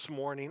This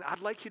morning,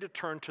 I'd like you to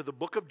turn to the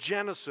book of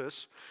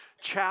Genesis,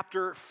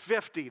 chapter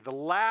 50, the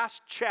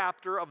last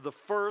chapter of the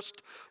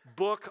first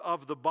book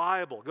of the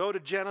Bible. Go to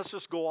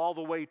Genesis, go all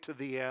the way to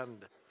the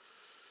end.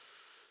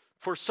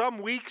 For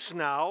some weeks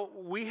now,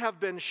 we have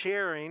been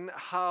sharing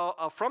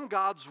how, from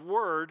God's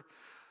Word,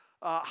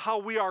 how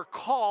we are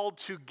called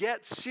to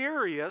get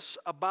serious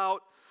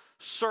about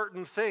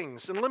certain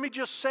things. And let me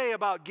just say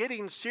about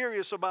getting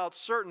serious about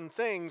certain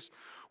things,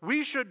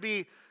 we should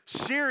be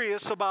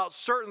serious about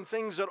certain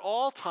things at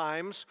all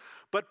times,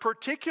 but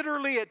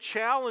particularly at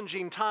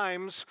challenging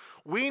times,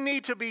 we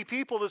need to be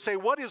people to say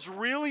what is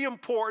really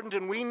important,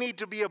 and we need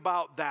to be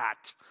about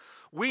that.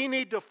 We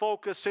need to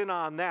focus in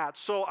on that.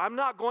 So I'm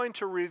not going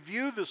to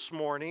review this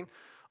morning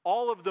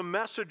all of the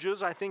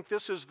messages. I think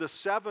this is the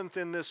 7th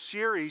in this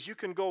series. You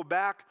can go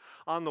back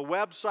on the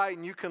website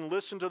and you can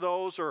listen to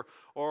those or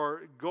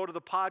go to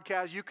the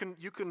podcast.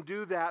 You can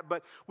do that.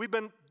 But we've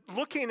been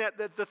looking at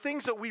the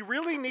things that we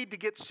really need to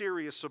get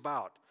serious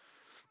about.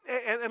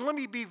 And let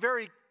me be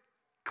very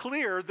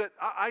clear that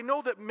I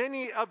know that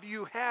many of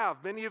you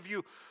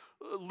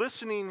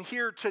listening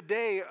here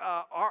today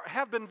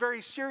have been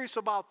very serious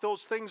about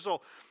those things.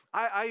 So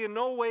I in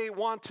no way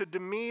want to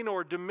demean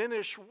or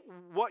diminish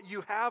what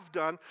you have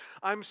done.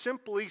 I'm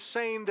simply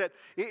saying that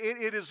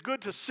it is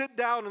good to sit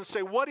down and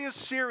say, what is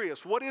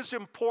serious, what is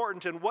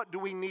important, and what do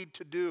we need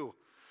to do?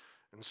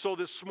 And so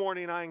this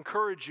morning I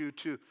encourage you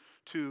to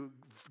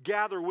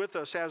gather with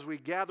us as we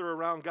gather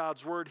around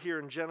God's Word here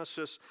in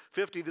Genesis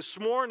 50. This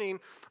morning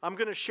I'm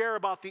going to share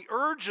about the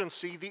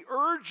urgency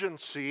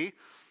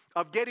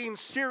of getting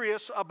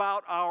serious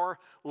about our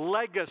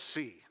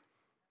legacy.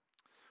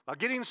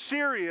 Getting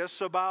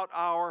serious about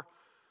our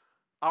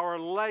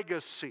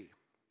legacy.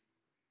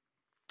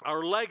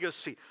 Our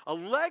legacy. A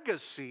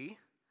legacy,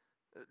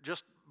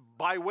 just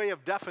by way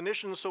of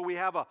definition, so we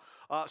have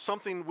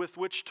something with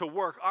which to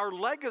work. Our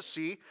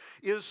legacy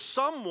is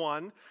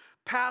someone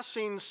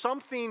passing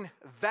something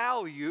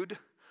valued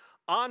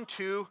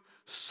onto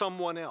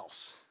someone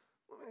else.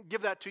 Let me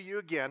give that to you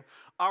again.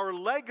 Our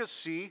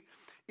legacy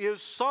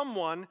is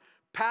someone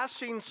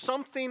passing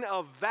something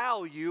of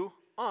value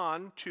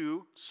on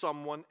to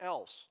someone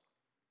else.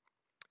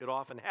 It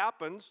often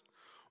happens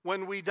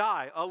when we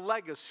die. A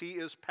legacy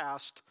is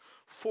passed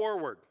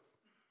forward.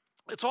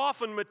 It's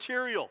often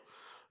material.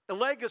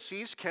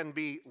 Legacies can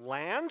be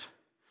land,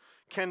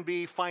 can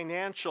be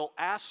financial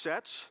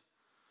assets,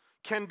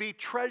 can be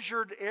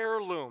treasured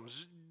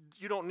heirlooms.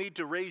 You don't need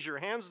to raise your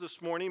hands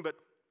this morning, but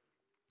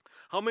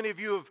how many of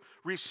you have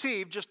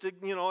received,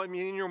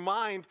 in your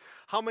mind,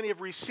 how many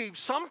have received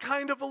some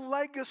kind of a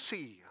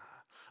legacy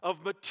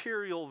of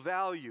material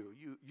value?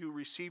 You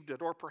received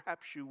it, or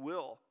perhaps you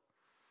will.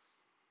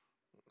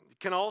 It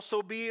can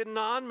also be a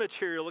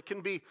non-material. It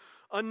can be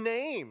a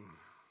name,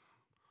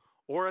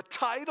 or a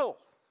title,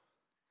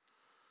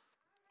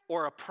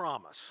 or a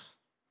promise.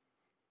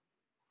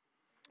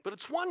 But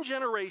it's one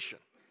generation.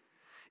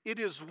 It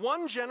is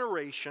one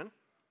generation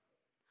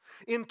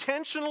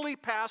intentionally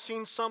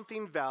passing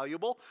something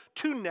valuable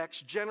to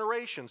next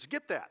generations.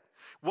 Get that?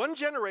 One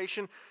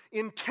generation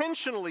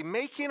intentionally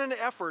making an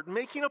effort,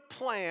 making a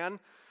plan,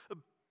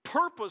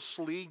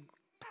 purposely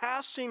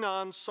passing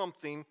on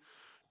something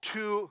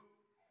to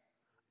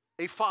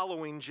a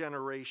following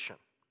generation.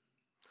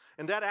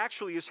 And that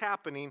actually is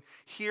happening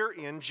here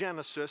in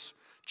Genesis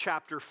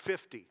chapter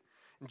 50.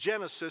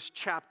 Genesis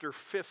chapter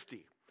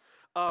 50.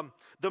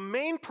 The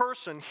main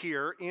person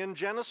here in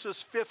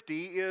Genesis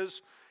 50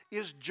 is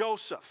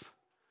Joseph.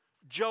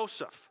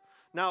 Joseph.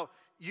 Now,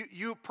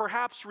 you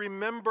perhaps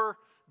remember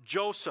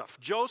Joseph.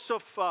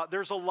 Joseph,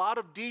 there's a lot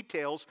of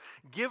details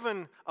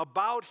given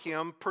about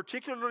him,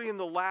 particularly in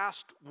the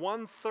last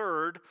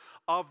 1/3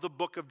 of the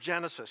book of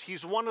Genesis.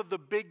 He's one of the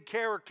big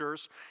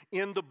characters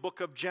in the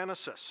book of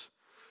Genesis.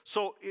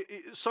 So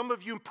some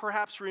of you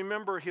perhaps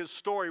remember his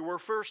story. We're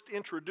first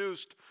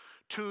introduced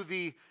to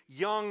the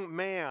young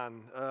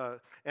man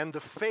and the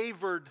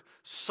favored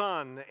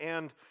son,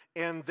 and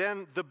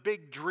then the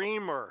big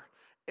dreamer,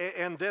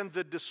 and then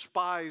the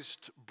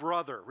despised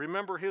brother.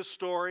 Remember his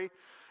story?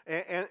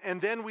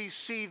 And then we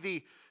see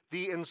the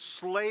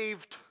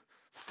enslaved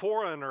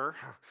foreigner,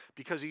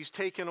 because he's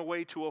taken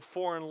away to a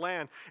foreign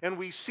land. And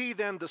we see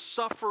then the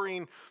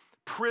suffering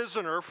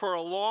prisoner for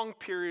a long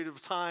period of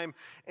time.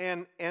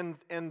 And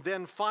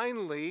then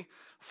finally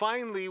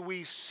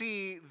we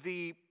see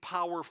the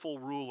powerful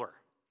ruler.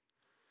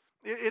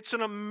 It's an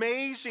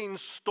amazing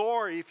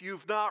story. If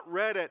you've not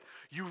read it,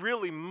 you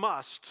really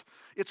must.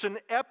 It's an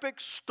epic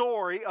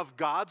story of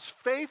God's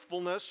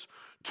faithfulness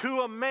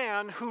to a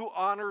man who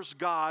honors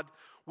God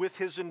with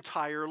his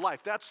entire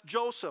life. That's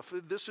Joseph.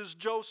 This is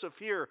Joseph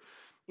here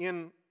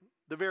in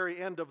the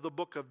very end of the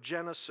book of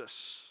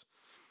Genesis.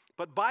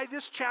 But by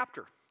this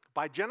chapter,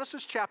 by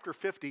Genesis chapter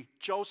 50,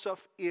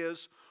 Joseph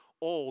is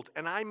old.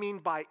 And I mean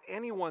by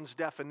anyone's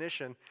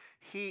definition,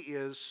 he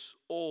is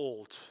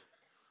old.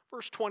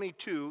 Verse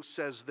 22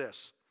 says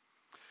this: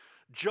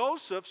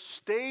 Joseph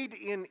stayed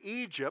in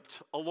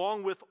Egypt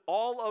along with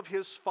all of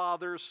his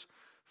father's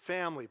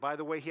family. By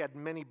the way, he had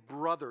many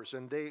brothers,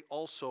 and they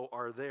also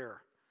are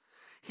there.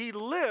 He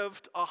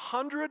lived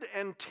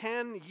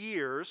 110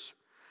 years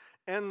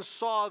and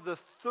saw the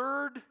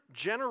third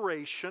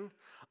generation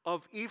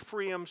of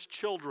Ephraim's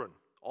children.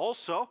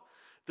 Also,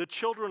 the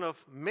children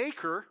of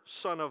Machir,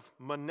 son of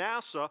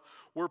Manasseh,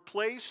 were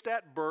placed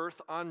at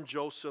birth on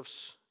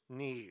Joseph's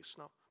knees.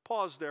 Now,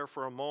 pause there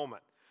for a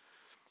moment.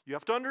 You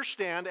have to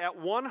understand, at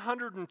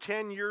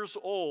 110 years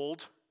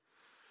old,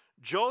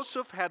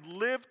 Joseph had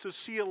lived to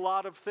see a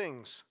lot of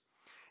things.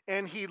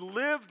 And he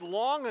lived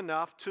long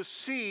enough to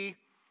see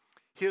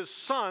his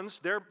sons,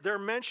 they're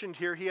mentioned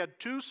here. He had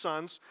two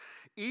sons,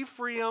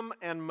 Ephraim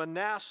and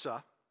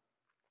Manasseh.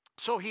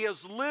 So he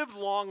has lived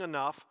long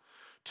enough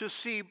to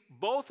see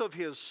both of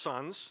his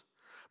sons,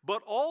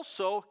 but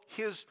also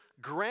his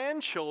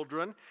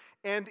grandchildren,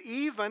 and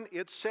even,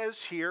 it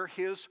says here,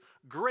 his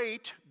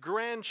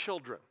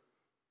great-grandchildren.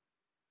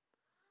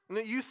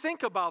 Now, you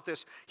think about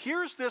this.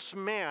 Here's this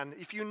man,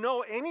 if you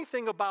know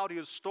anything about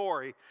his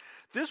story,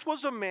 this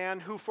was a man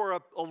who for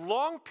a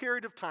long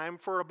period of time,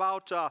 for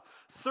about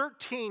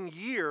 13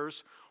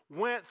 years,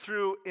 went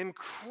through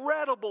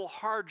incredible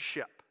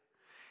hardship.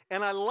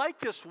 And I like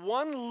this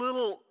one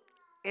little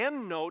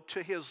end note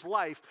to his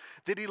life,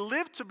 that he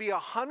lived to be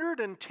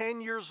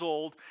 110 years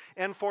old,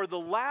 and for the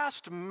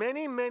last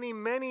many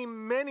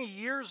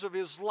years of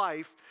his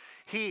life,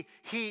 he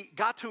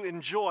got to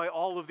enjoy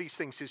all of these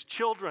things, his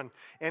children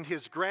and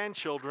his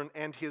grandchildren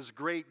and his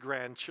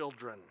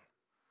great-grandchildren.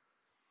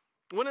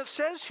 When it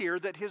says here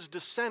that his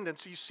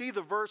descendants, you see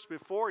the verse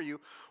before you,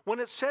 when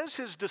it says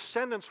his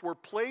descendants were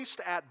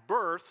placed at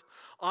birth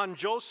on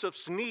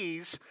Joseph's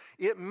knees,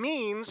 it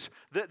means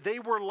that they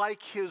were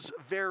like his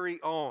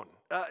very own.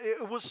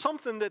 It was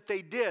something that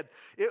they did.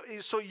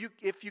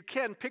 If you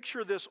can,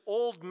 picture this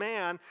old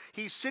man.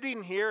 He's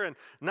sitting here, and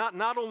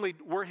not only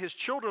were his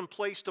children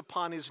placed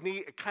upon his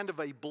knee, kind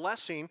of a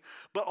blessing,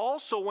 but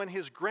also when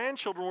his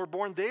grandchildren were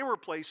born, they were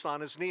placed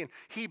on his knee, and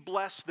he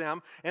blessed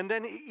them. And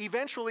then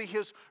eventually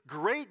his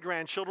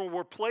great-grandchildren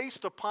were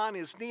placed upon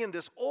his knee, and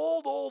this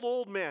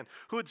old man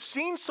who had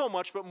seen so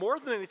much, but more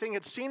than anything,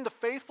 had seen the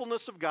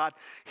faithfulness of God,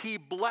 he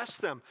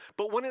blessed them.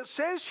 But when it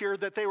says here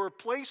that they were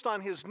placed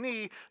on his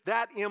knee,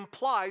 that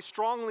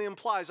strongly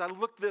implies, I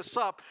looked this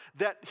up,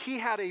 that he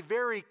had a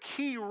very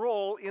key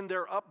role in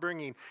their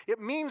upbringing.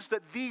 It means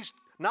that these,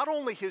 not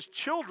only his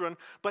children,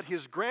 but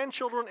his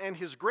grandchildren and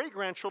his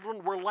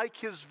great-grandchildren were like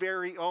his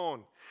very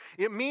own.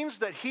 It means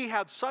that he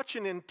had such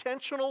an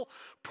intentional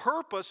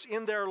purpose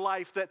in their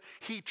life that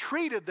he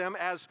treated them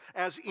as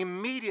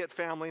immediate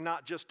family,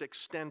 not just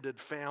extended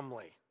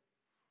family.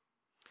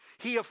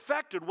 He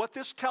affected, what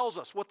this tells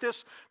us, what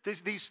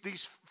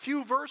these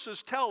few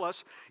verses tell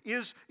us,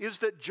 is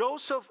that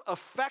Joseph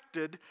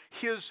affected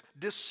his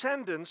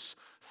descendants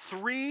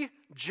 3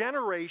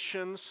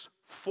 generations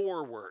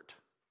forward.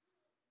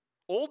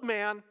 Old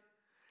man,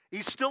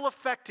 he's still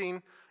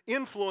affecting,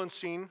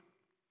 influencing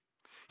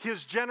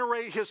his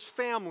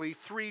family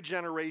 3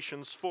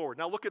 generations forward.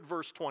 Now look at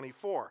verse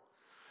 24.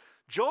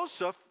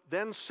 Joseph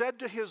then said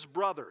to his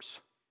brothers,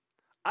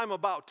 "I'm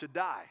about to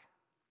die.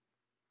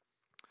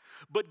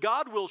 But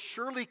God will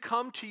surely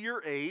come to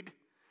your aid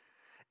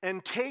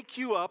and take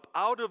you up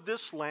out of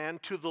this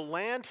land to the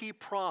land he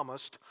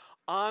promised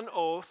on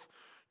oath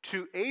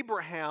to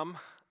Abraham,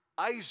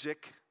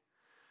 Isaac,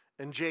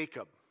 and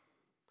Jacob."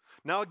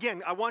 Now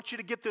again, I want you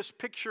to get this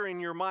picture in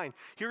your mind.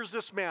 Here's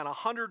this man,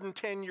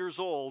 110 years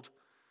old.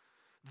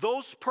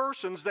 Those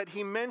persons that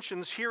he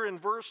mentions here in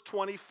verse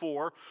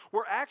 24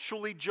 were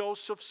actually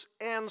Joseph's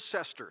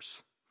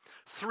ancestors,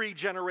 3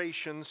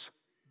 generations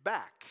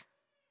back.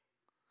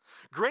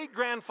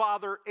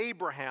 Great-grandfather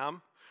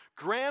Abraham,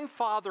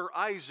 grandfather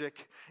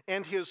Isaac,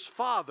 and his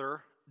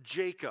father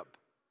Jacob.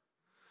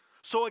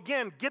 So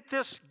again, get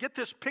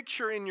this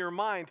picture in your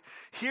mind.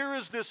 Here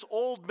is this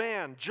old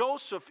man.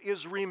 Joseph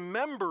is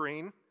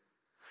remembering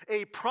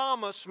a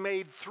promise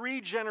made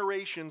 3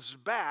 generations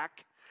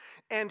back,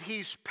 and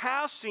he's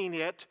passing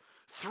it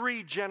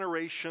 3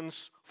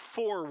 generations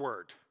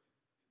forward.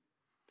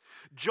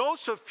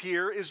 Joseph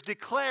here is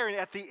declaring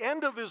at the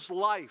end of his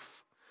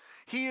life,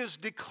 he is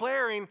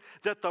declaring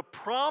that the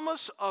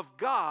promise of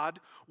God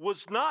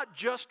was not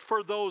just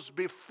for those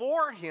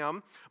before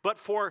him, but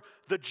for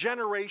the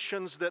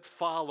generations that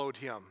followed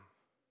him.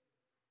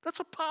 That's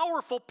a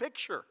powerful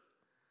picture.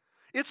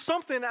 It's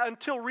something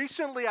until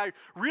recently I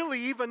really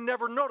even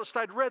never noticed.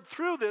 I'd read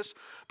through this,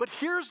 but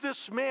here's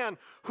this man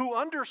who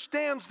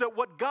understands that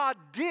what God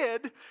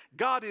did,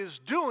 God is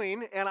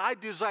doing, and I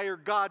desire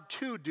God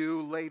to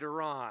do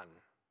later on.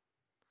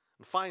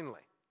 And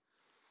finally,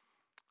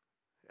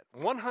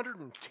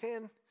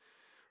 110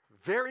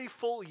 very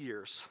full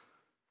years,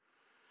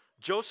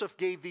 Joseph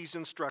gave these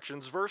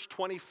instructions. Verse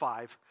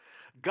 25,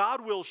 God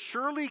will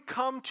surely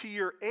come to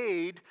your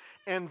aid,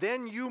 and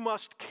then you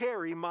must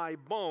carry my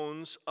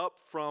bones up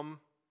from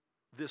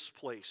this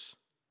place.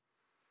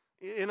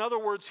 In other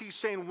words, he's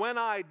saying, when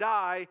I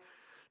die,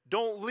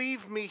 don't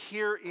leave me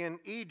here in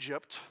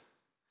Egypt.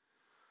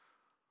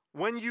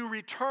 When you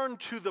return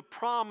to the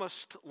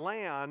promised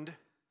land,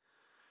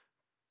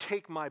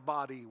 take my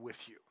body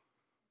with you.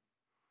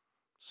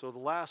 So the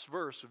last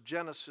verse of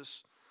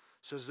Genesis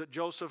says that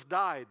Joseph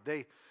died.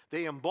 They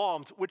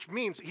embalmed, which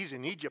means he's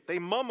in Egypt. They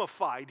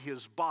mummified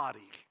his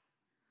body.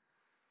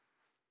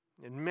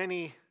 And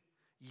many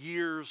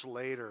years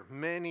later,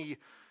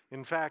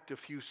 in fact, a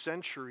few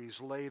centuries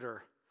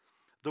later,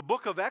 the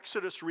book of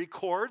Exodus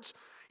records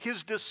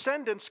his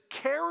descendants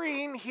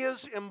carrying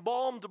his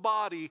embalmed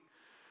body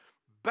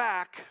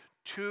back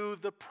to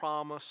the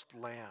promised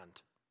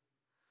land.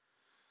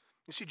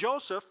 You see,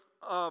 Joseph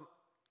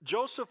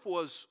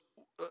was,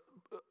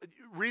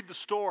 read the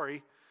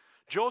story,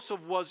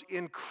 Joseph was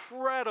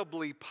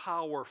incredibly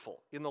powerful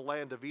in the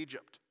land of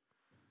Egypt.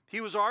 He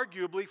was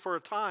arguably, for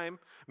a time,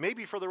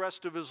 maybe for the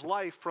rest of his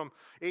life, from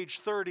age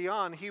 30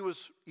 on, he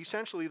was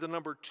essentially the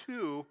number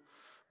 2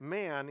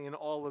 man in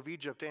all of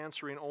Egypt,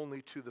 answering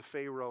only to the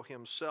Pharaoh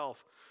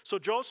himself. So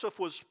Joseph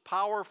was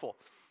powerful.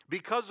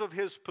 Because of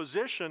his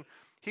position,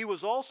 he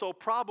was also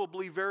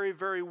probably very,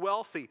 very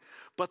wealthy.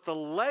 But the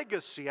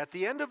legacy, at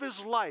the end of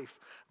his life,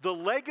 the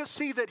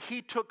legacy that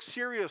he took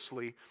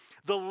seriously,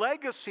 the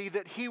legacy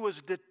that he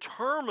was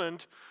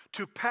determined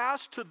to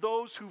pass to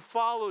those who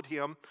followed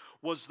him,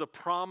 was the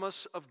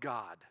promise of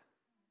God.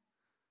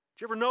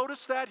 Did you ever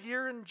notice that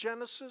here in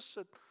Genesis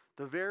at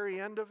the very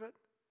end of it?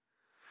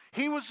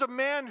 He was a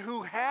man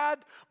who had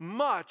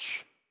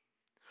much,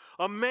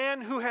 a man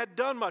who had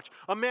done much,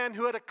 a man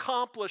who had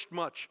accomplished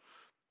much,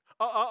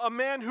 a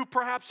man who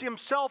perhaps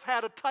himself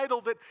had a title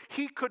that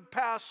he could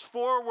pass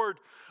forward.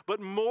 But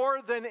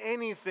more than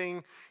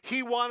anything,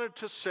 he wanted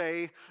to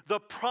say, the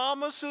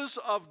promises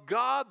of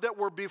God that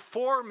were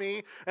before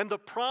me and the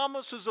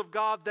promises of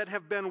God that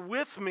have been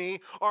with me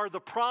are the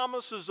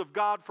promises of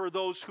God for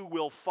those who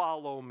will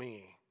follow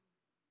me.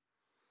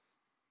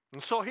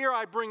 And so here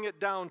I bring it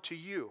down to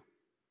you.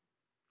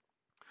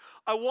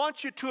 I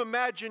want you to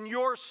imagine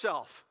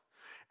yourself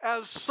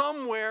as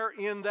somewhere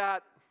in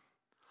that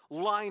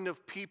line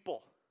of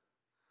people.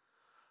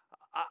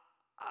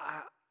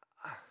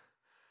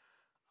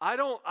 I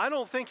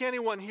don't think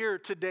anyone here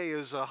today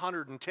is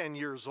 110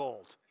 years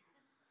old.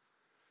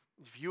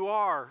 If you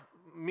are,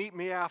 meet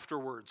me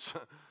afterwards.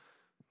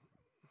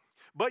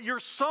 But you're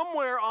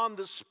somewhere on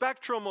the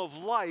spectrum of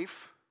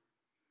life,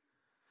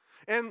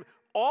 and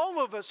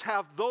all of us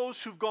have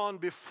those who've gone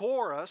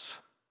before us.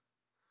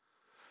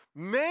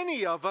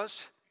 Many of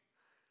us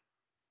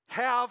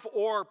have,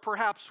 or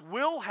perhaps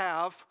will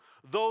have,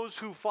 those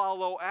who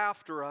follow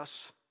after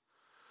us.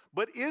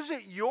 But is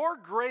it your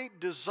great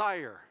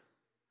desire,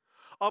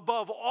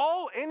 above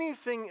all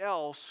anything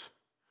else,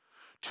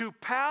 to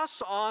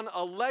pass on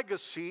a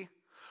legacy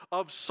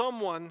of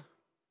someone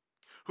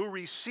who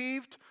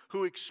received,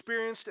 who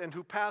experienced, and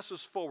who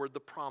passes forward the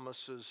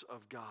promises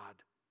of God?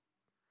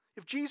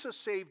 If Jesus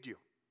saved you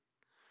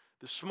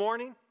this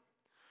morning,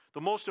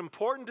 the most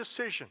important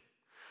decision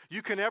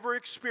you can ever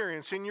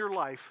experience in your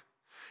life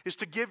is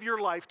to give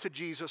your life to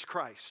Jesus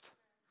Christ.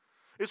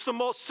 It's the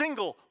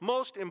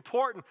most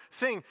important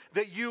thing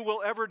that you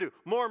will ever do.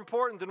 More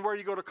important than where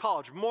you go to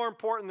college. More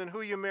important than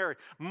who you marry.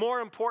 More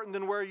important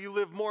than where you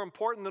live. More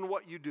important than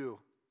what you do.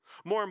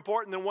 More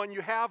important than what you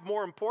have.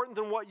 More important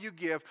than what you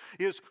give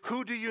is,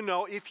 who do you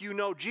know? If you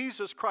know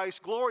Jesus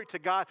Christ, glory to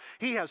God.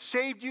 He has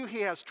saved you.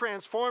 He has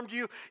transformed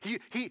you.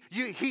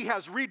 He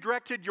has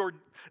redirected your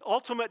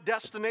ultimate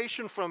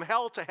destination from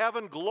hell to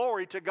heaven.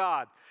 Glory to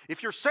God.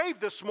 If you're saved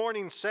this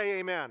morning, say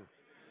amen.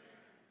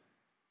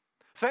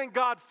 Thank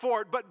God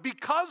for it. But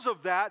because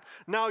of that,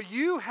 now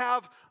you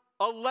have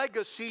a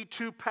legacy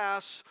to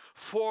pass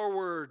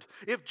forward.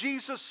 If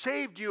Jesus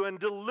saved you and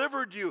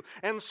delivered you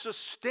and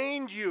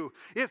sustained you,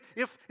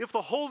 if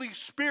the Holy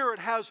Spirit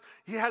has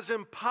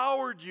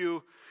empowered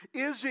you,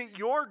 is it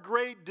your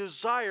great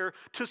desire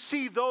to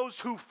see those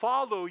who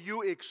follow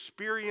you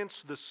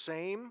experience the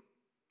same?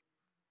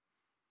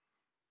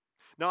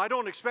 Now, I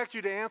don't expect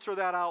you to answer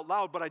that out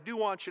loud, but I do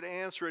want you to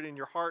answer it in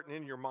your heart and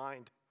in your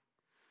mind.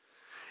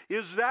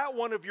 Is that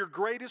one of your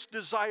greatest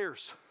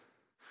desires?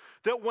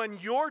 That when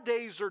your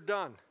days are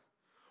done,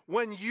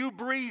 when you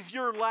breathe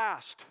your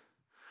last,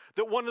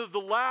 that one of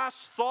the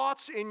last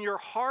thoughts in your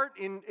heart,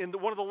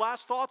 one of the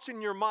last thoughts in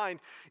your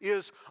mind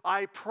is,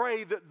 I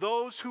pray that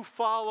those who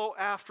follow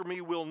after me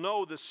will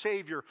know the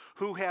Savior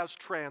who has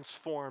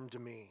transformed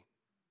me.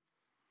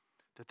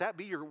 That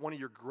be one of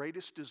your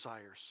greatest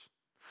desires.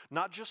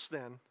 Not just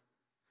then,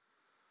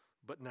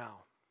 but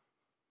now.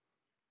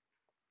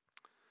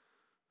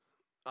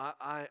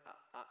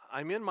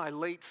 I'm in my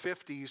late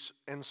 50s,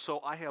 and so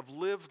I have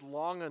lived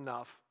long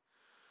enough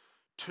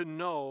to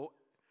know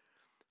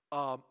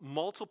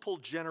multiple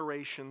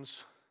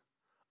generations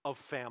of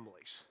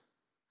families.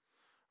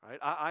 Right?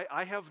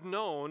 I have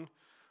known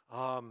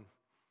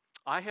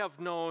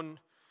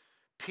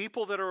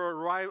people that are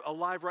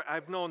alive.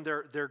 I've known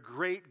their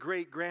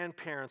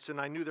great-great-grandparents, and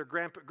I knew their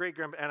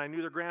great-great-grandparents, and I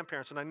knew their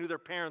grandparents, and I knew their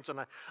parents, and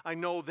I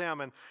know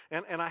them, and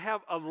I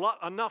have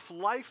enough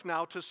life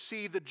now to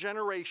see the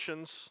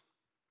generations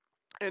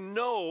and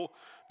know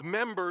the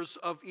members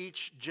of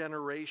each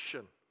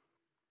generation.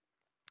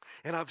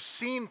 And I've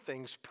seen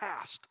things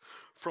passed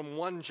from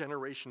one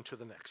generation to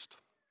the next.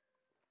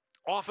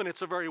 Often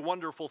it's a very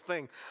wonderful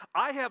thing.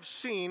 I have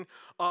seen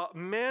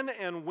men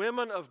and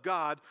women of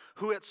God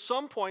who at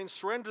some point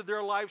surrendered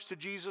their lives to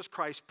Jesus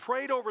Christ,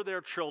 prayed over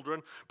their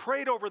children,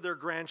 prayed over their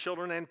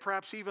grandchildren, and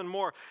perhaps even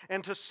more,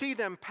 and to see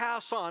them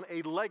pass on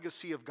a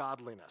legacy of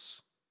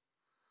godliness.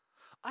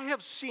 I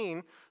have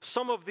seen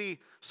some of the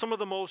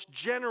most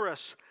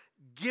generous,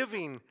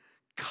 giving,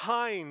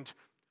 kind,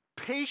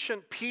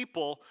 patient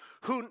people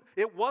who,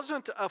 it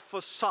wasn't a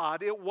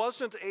facade, it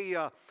wasn't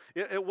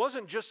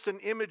just an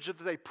image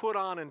that they put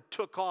on and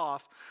took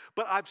off,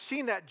 but I've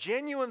seen that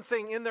genuine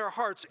thing in their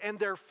hearts, and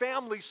their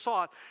family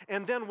saw it,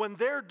 and then when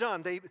they're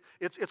done,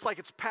 it's like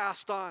it's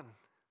passed on.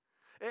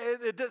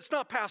 It's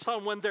not passed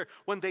on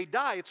when they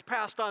die, it's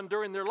passed on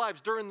during their lives,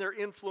 during their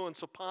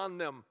influence upon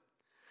them.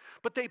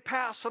 But they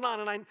pass it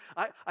on, and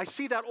I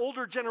see that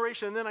older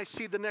generation, and then I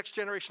see the next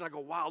generation. I go,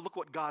 wow, look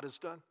what God has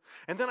done.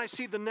 And then I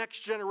see the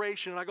next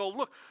generation, and I go,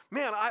 look,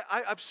 man,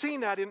 I've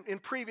seen that in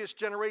previous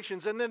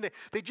generations. And then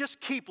they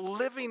just keep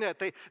living it.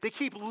 They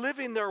keep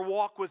living their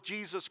walk with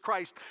Jesus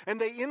Christ,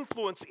 and they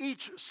influence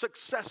each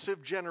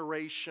successive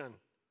generation.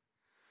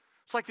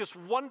 It's like this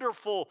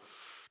wonderful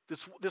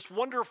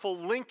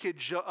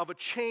linkage of a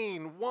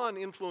chain, one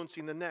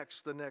influencing the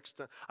next.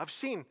 I've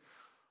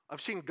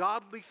seen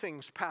godly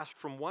things passed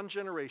from one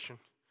generation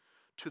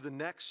to the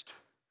next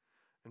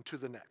and to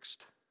the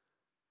next.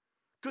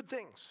 Good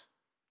things.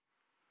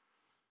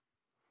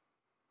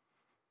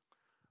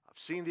 I've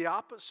seen the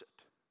opposite.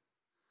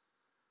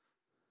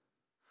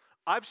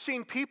 I've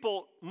seen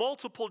people,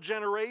 multiple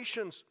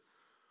generations,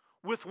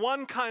 with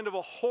one kind of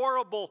a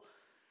horrible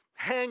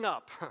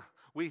hang-up.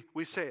 We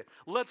say it.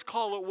 Let's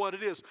call it what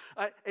it is.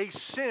 A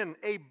sin,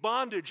 a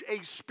bondage,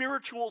 a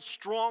spiritual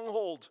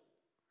stronghold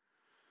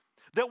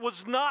that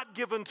was not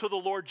given to the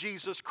Lord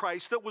Jesus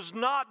Christ, that was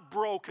not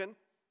broken,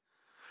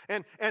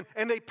 and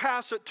they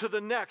pass it to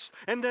the next,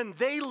 and then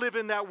they live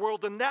in that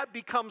world, and that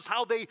becomes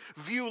how they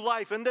view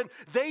life, and then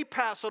they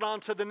pass it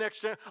on to the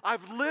next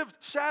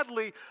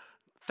generation.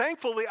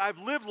 Thankfully, I've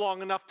lived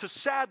long enough to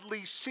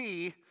sadly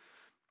see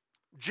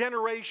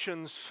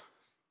generations,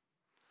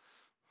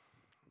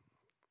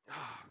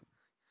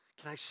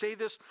 can I say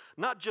this?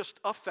 Not just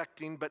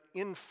affecting, but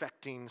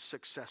infecting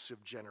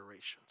successive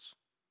generations.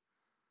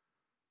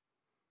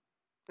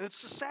 And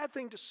it's a sad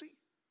thing to see.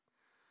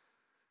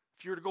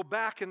 If you were to go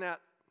back in that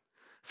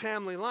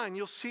family line,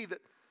 you'll see that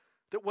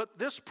what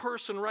this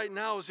person right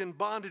now is in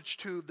bondage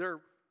to,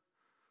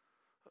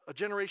 a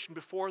generation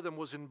before them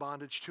was in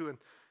bondage to, and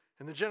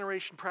the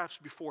generation perhaps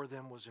before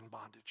them was in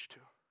bondage to.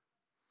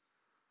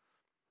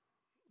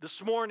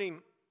 This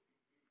morning,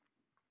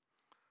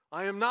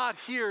 I am not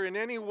here in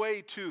any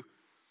way to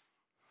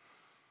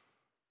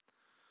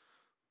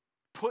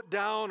put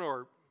down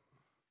or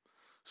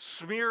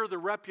smear the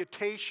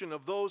reputation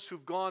of those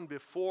who've gone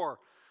before.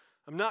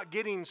 I'm not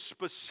getting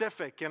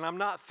specific, and I'm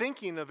not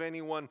thinking of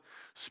anyone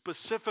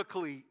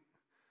specifically.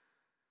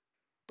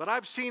 But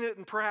I've seen it,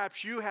 and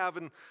perhaps you have,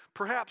 and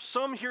perhaps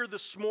some here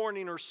this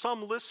morning or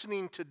some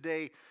listening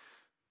today.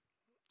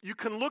 You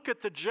can look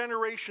at the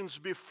generations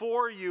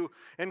before you,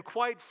 and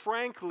quite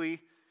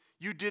frankly,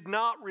 you did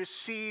not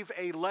receive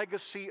a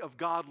legacy of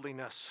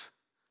godliness.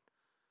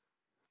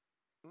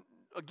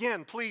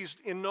 Again, please,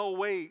 in no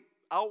way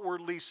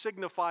outwardly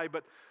signify,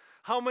 but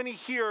how many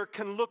here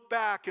can look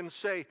back and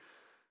say,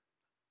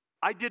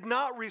 I did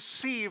not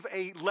receive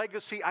a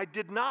legacy, I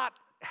did not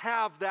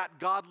have that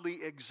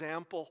godly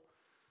example.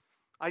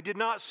 I did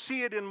not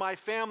see it in my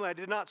family, I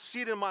did not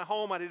see it in my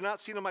home, I did not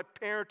see it in my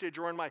parentage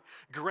or in my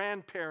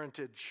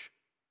grandparentage.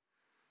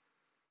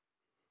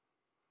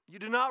 You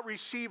do not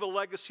receive a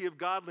legacy of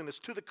godliness,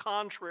 to the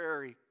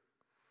contrary.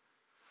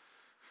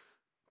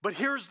 But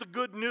here's the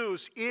good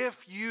news.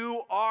 If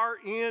you are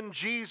in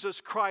Jesus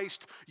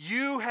Christ,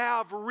 you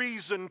have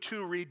reason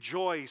to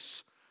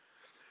rejoice.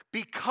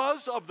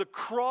 Because of the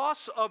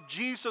cross of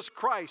Jesus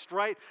Christ,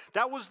 right?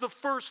 That was the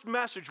first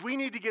message. We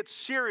need to get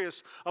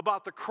serious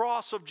about the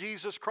cross of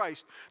Jesus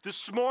Christ.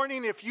 This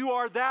morning, if you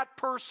are that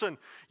person,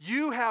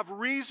 you have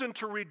reason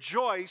to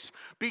rejoice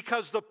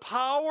because the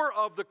power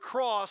of the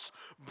cross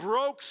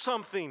broke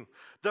something.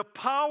 The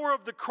power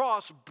of the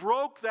cross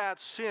broke that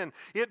sin.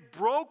 It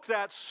broke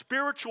that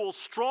spiritual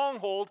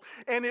stronghold,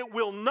 and it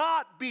will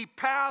not be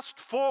passed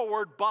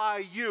forward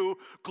by you.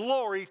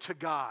 Glory to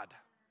God.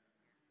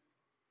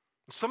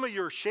 Some of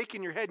you are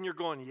shaking your head and you're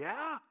going,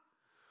 yeah,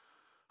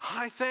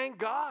 I thank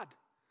God.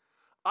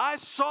 I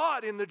saw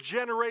it in the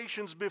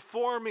generations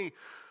before me,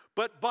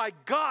 but by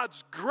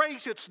God's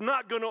grace, it's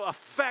not going to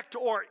affect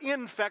or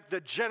infect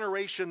the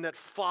generation that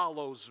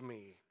follows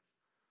me.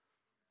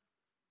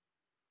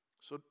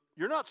 So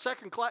you're not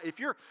second class. If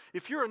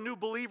you're a new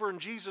believer in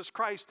Jesus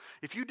Christ,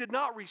 if you did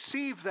not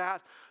receive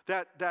that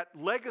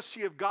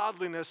legacy of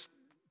godliness,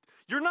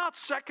 you're not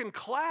second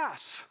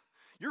class.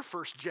 You're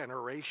first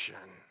generation.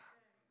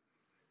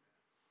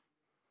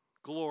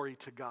 Glory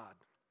to God.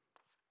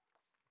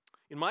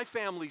 In my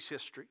family's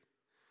history,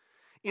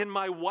 in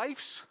my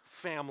wife's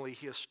family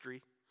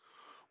history,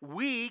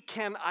 we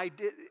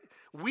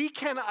we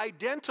can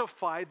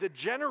identify the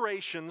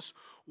generations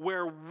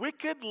where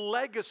wicked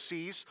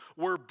legacies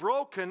were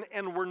broken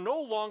and were no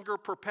longer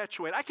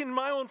perpetuated. I can, in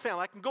my own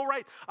family,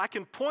 I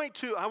can point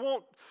to, I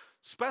won't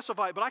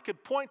specify, but I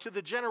could point to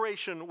the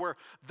generation where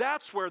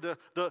that's where the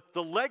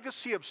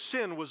legacy of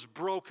sin was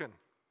broken,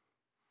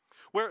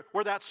 where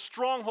that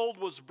stronghold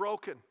was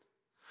broken.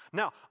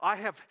 Now, I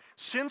have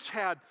since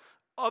had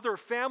other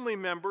family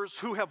members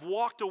who have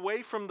walked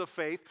away from the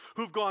faith,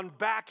 who've gone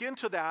back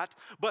into that,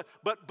 but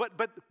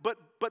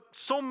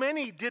so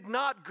many did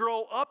not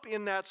grow up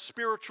in that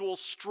spiritual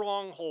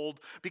stronghold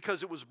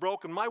because it was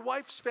broken. My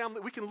wife's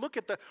family,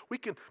 we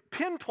can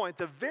pinpoint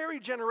the very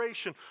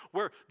generation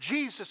where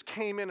Jesus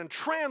came in and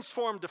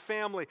transformed a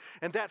family,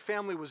 and that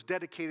family was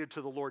dedicated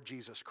to the Lord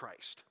Jesus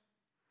Christ.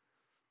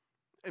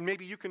 And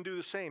maybe you can do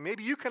the same.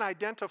 Maybe you can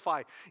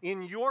identify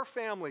in your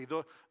family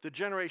the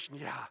generation,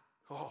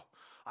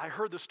 I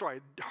heard the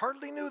story. I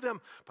hardly knew them,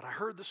 but I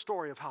heard the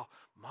story of how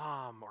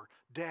mom or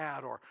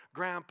dad or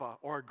grandpa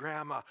or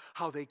grandma,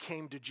 how they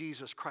came to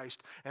Jesus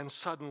Christ, and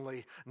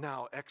suddenly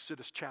now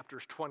Exodus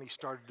chapters 20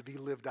 started to be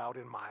lived out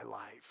in my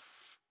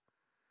life.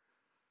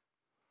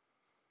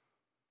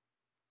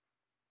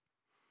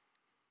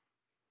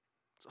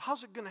 So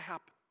how's it going to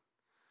happen?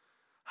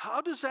 How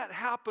does that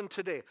happen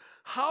today?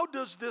 How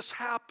does this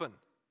happen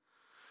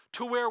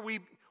to where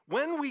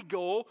when we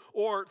go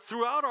or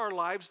throughout our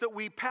lives, that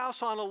we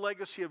pass on a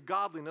legacy of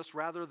godliness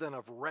rather than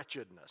of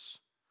wretchedness?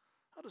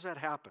 How does that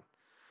happen?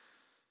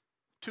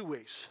 Two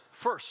ways.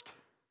 First,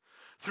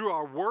 through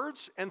our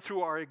words and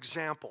through our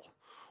example.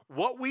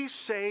 What we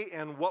say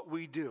and what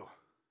we do.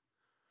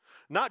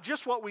 Not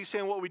just what we say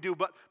and what we do,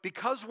 but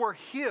because we're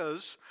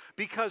His,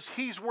 because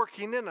He's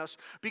working in us,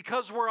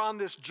 because we're on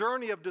this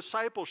journey of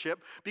discipleship,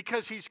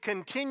 because He's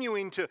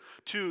continuing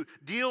to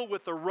deal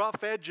with the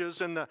rough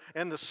edges and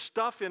the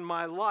stuff in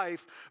my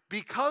life,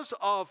 because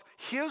of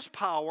His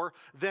power,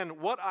 then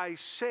what I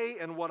say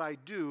and what I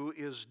do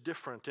is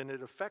different, and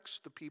it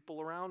affects the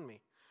people around me.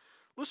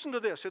 Listen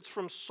to this. It's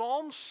from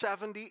Psalm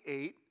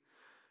 78. It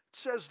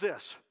says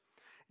this: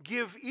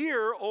 "Give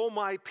ear, O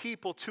my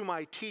people, to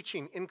my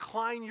teaching.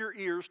 Incline your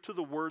ears to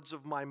the words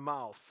of my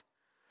mouth.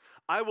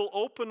 I will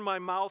open my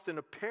mouth in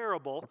a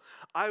parable.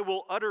 I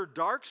will utter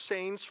dark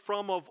sayings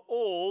from of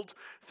old,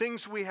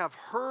 things we have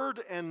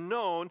heard and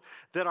known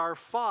that our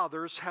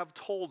fathers have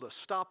told us."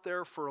 Stop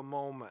there for a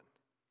moment.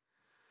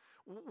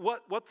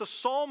 What the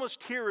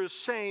psalmist here is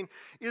saying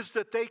is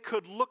that they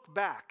could look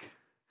back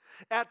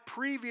at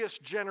previous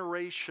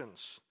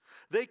generations.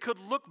 They could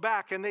look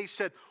back and they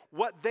said,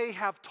 what they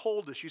have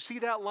told us. You see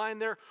that line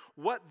there?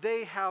 What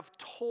they have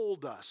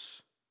told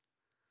us.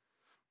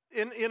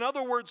 In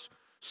other words,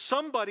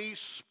 somebody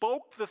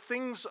spoke the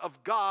things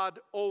of God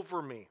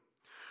over me.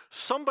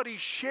 Somebody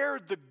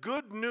shared the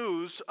good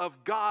news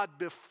of God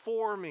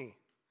before me.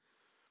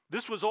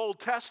 This was Old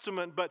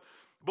Testament, but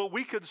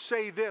we could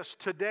say this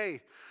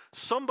today.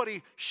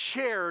 Somebody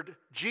shared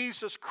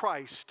Jesus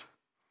Christ.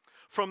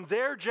 From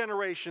their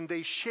generation,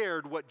 they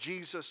shared what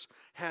Jesus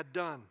had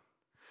done.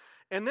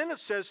 And then it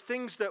says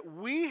things that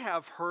we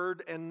have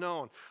heard and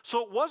known.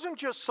 So it wasn't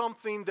just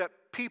something that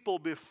people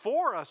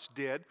before us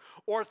did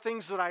or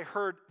things that I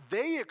heard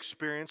they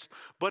experienced,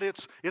 but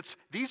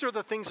these are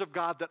the things of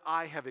God that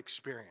I have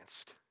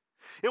experienced.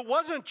 It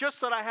wasn't just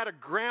that I had a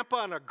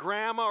grandpa and a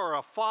grandma or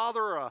a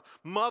father or a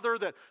mother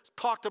that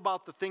talked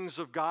about the things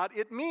of God.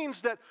 It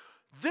means that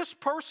this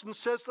person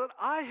says that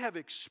I have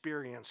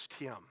experienced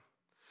Him.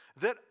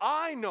 That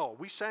I know,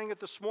 we sang it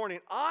this morning,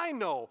 I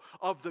know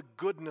of the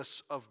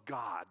goodness of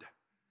God.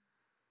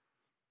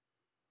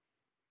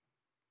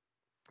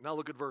 Now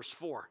look at verse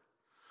 4.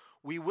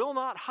 We will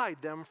not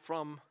hide them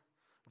from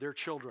their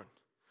children,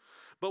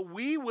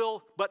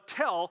 but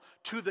tell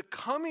to the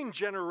coming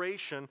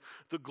generation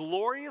the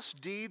glorious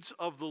deeds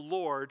of the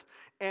Lord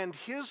and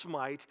His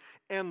might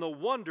and the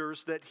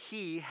wonders that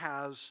He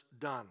has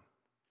done.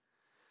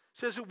 It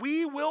says,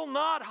 we will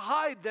not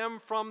hide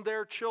them from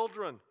their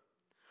children.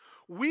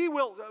 We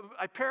will,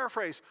 I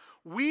paraphrase,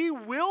 we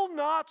will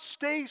not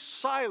stay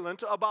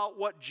silent about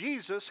what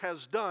Jesus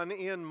has done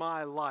in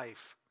my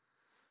life.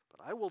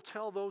 But I will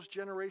tell those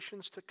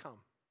generations to come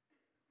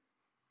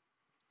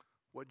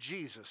what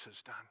Jesus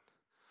has done,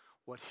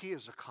 what He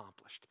has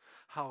accomplished,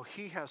 how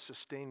He has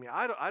sustained me.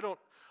 I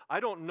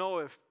don't know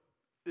if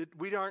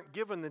we aren't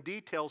given the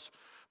details,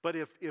 but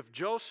if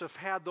Joseph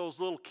had those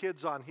little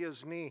kids on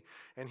his knee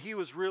and he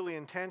was really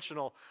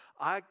intentional,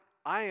 I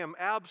am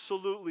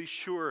absolutely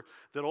sure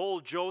that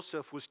old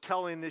Joseph was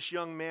telling this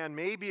young man,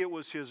 maybe it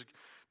was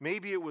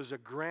a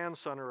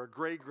grandson or a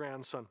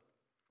great-grandson,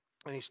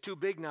 and he's too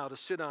big now to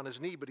sit on his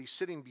knee, but he's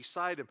sitting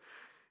beside him,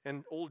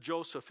 and old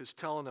Joseph is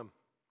telling him,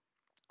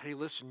 hey,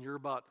 listen, you're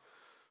about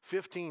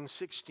 15,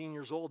 16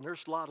 years old, and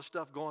there's a lot of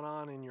stuff going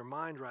on in your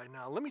mind right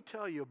now.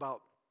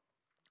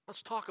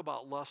 Let's talk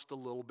about lust a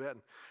little bit,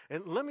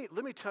 and let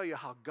me tell you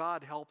how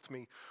God helped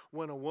me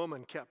when a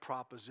woman kept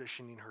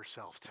propositioning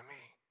herself to me.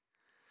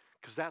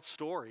 Because that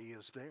story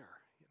is there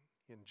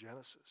in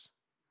Genesis.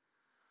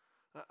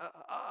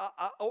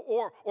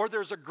 Or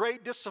there's a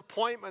great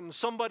disappointment in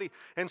somebody,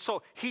 and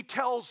so he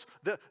tells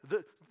the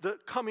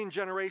coming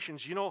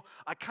generations,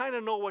 I kind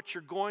of know what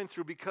you're going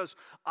through because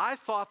I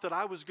thought that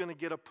I was going to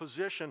get a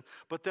position,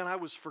 but then I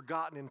was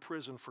forgotten in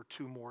prison for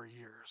 2 more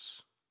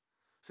years.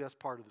 See, that's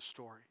part of the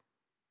story.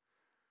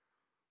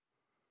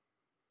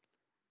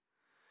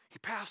 He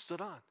passed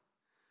it on,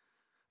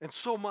 and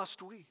so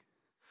must we.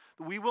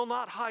 We will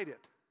not hide it.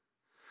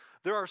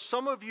 There are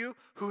some of you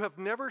who have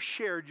never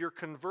shared your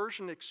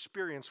conversion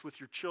experience with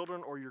your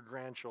children or your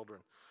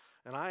grandchildren.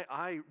 And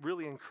I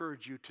really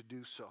encourage you to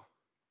do so.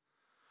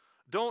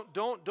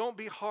 Don't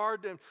be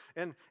hard,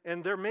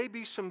 and there may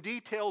be some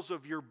details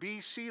of your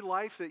BC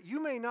life that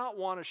you may not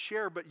want to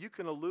share, but you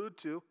can allude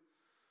to.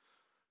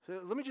 So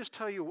let me just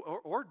tell you,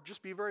 or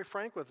just be very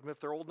frank with them if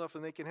they're old enough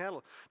and they can handle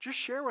it. Just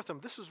share with them,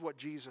 this is what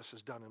Jesus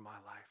has done in my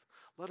life.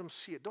 Let them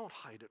see it. Don't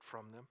hide it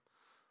from them.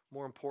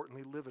 More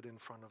importantly, live it in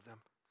front of them.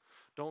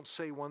 Don't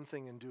say one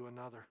thing and do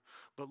another,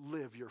 but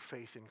live your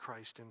faith in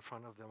Christ in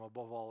front of them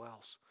above all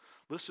else.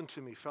 Listen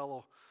to me,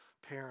 fellow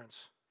parents.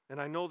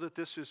 And I know that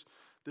this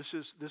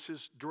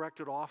is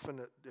directed often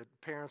at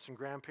parents and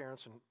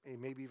grandparents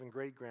and maybe even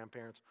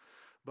great-grandparents,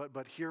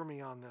 but hear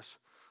me on this.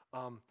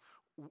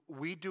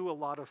 We do a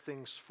lot of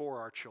things for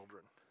our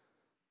children,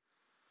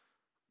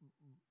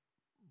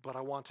 but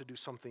I want to do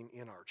something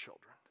in our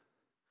children.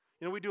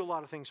 We do a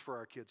lot of things for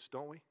our kids,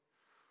 don't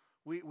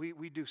we?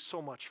 We do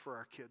so much for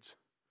our kids.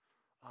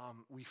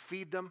 We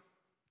feed them,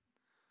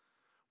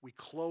 we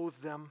clothe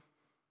them,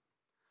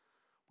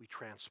 we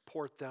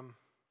transport them,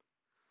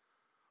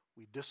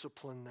 we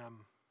discipline them,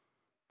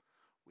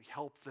 we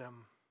help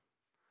them,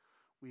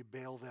 we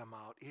bail them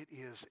out. It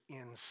is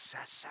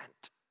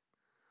incessant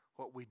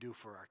what we do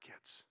for our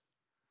kids.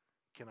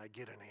 Can I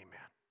get an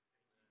amen?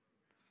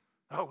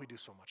 Oh, we do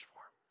so much for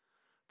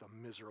them.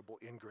 The miserable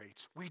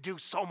ingrates. We do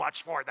so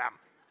much for them.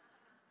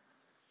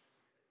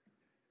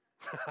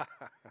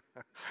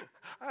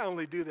 I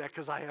only do that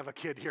because I have a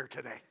kid here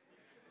today.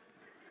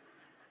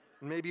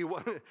 Maybe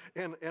one,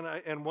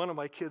 and one of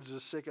my kids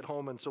is sick at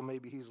home, and so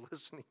maybe he's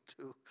listening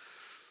too.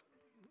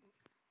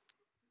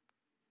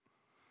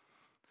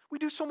 We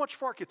do so much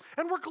for our kids,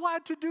 and we're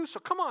glad to do so.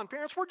 Come on,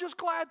 parents, we're just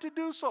glad to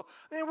do so,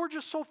 and we're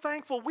just so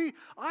thankful.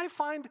 I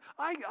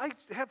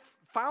have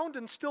found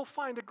and still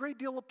find a great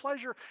deal of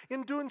pleasure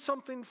in doing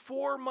something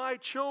for my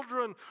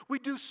children. We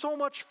do so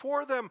much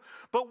for them,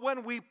 but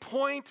when we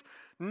point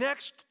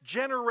next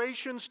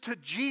generations to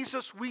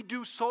Jesus, we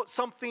do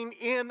something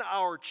in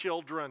our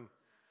children.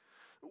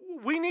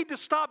 We need to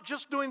stop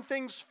just doing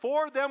things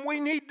for them. We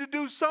need to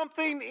do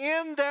something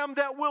in them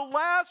that will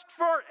last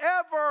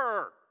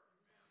forever.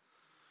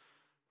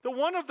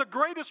 One of the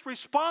greatest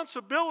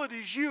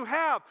responsibilities you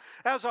have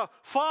as a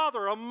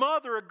father, a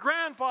mother, a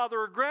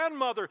grandfather, a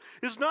grandmother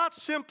is not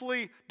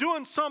simply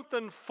doing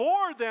something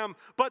for them,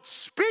 but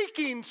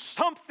speaking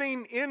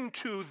something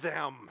into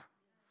them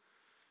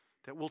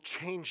that will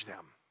change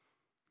them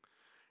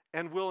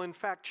and will in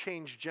fact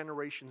change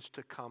generations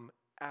to come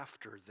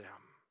after them.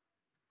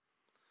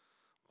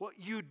 What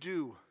you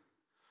do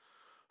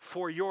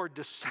for your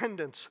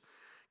descendants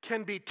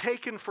can be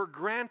taken for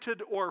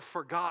granted or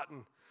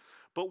forgotten.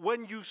 But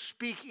when you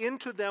speak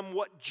into them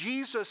what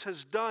Jesus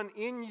has done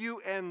in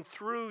you and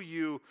through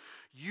you,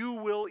 you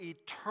will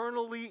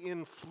eternally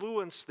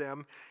influence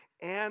them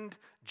and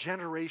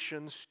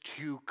generations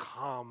to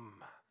come.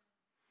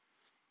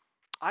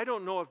 I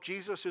don't know if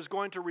Jesus is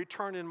going to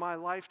return in my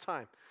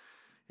lifetime.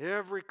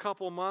 Every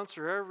couple months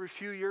or every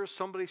few years,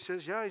 somebody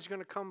says, yeah, he's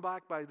going to come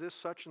back by this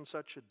such and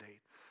such a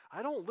date.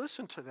 I don't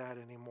listen to that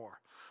anymore.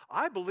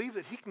 I believe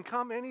that he can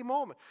come any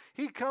moment.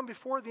 He can come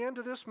before the end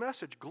of this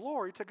message.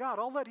 Glory to God.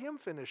 I'll let him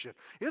finish it.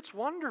 It's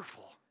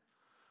wonderful.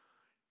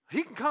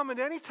 He can come at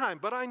any time.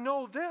 But I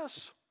know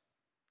this,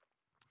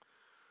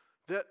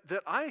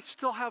 that I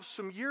still have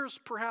some years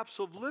perhaps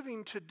of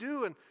living to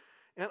do,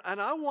 and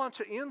I want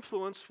to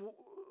influence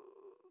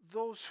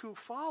those who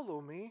follow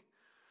me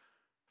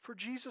for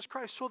Jesus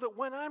Christ, so that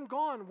when I'm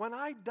gone, when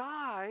I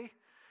die,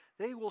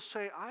 they will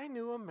say, I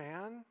knew a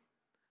man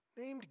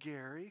named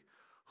Gary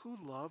who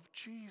loved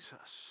Jesus.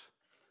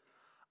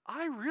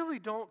 I really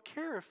don't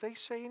care if they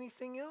say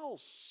anything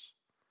else.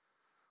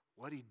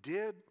 What he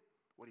did,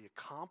 what he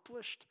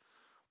accomplished,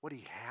 what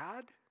he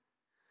had.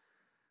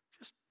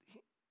 Just,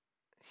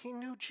 he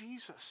knew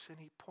Jesus, and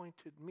he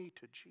pointed me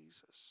to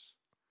Jesus.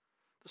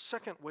 The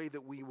second way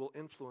that we will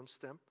influence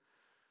them,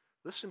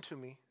 listen to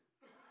me,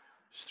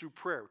 is through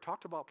prayer. We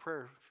talked about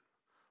prayer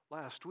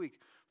last week.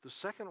 The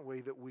second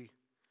way that we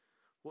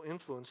will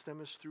influence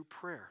them is through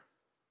prayer.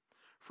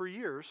 For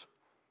years,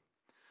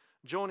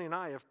 Joni and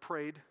I have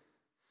prayed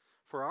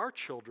for our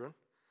children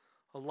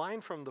a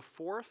line from the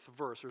 4th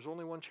verse. There's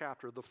only one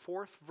chapter, the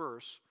 4th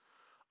verse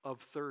of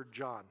 3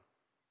 John.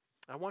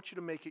 I want you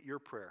to make it your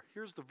prayer.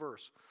 Here's the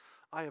verse.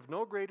 I have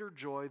no greater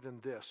joy than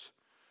this,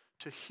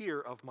 to hear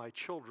of my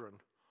children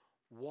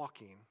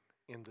walking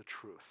in the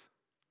truth.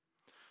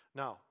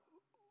 Now,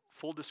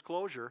 full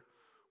disclosure,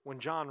 when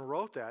John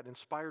wrote that,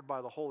 inspired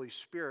by the Holy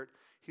Spirit,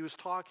 he was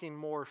talking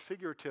more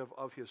figurative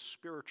of his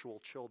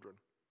spiritual children.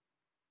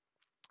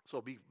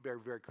 So be very,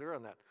 very clear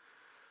on that.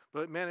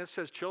 But man, it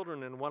says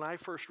children, and when I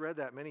first read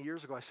that many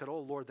years ago, I said, oh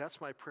Lord,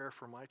 that's my prayer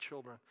for my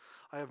children.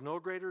 I have no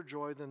greater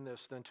joy than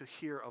this, than to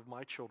hear of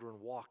my children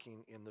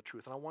walking in the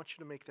truth. And I want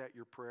you to make that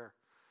your prayer.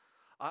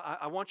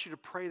 I want you to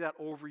pray that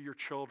over your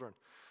children.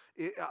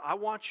 I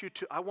want you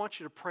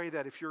to pray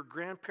that. If you're a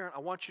grandparent, I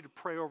want you to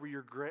pray over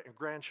your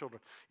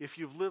grandchildren. If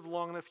you've lived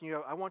long enough,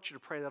 I want you to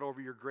pray that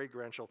over your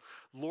great-grandchildren.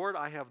 Lord,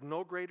 I have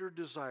no greater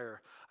desire.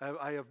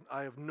 I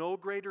have no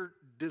greater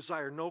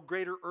desire, no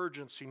greater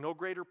urgency, no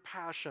greater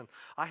passion.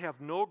 I have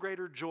no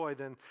greater joy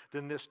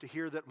than this, to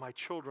hear that my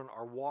children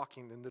are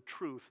walking in the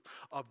truth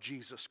of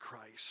Jesus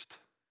Christ.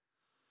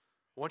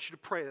 I want you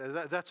to pray.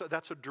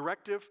 That's a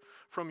directive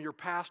from your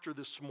pastor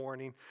this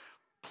morning.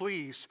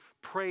 Please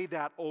pray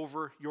that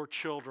over your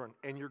children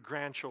and your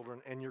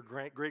grandchildren and your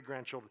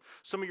great-grandchildren.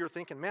 Some of you are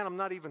thinking, man, I'm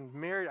not even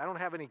married. I don't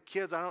have any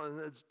kids.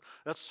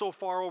 That's so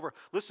far over.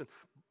 Listen,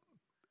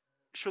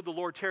 should the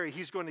Lord tarry,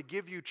 He's going to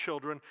give you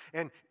children,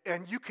 and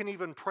you can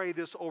even pray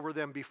this over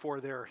them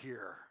before they're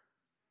here.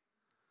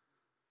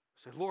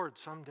 Say, Lord,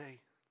 someday,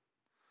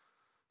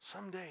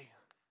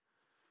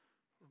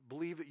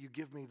 believe that you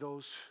give me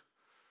those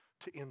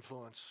to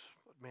influence.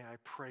 But may I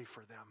pray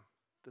for them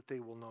that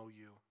they will know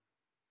you.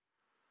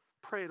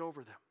 Pray it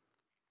over them.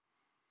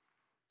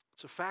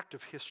 It's a fact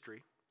of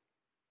history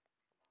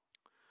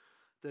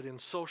that in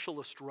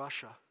socialist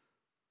Russia,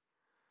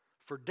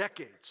 for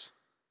decades,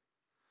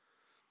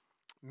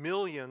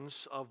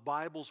 millions of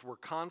Bibles were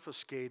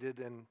confiscated,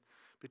 and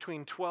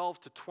between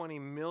 12 to 20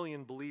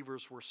 million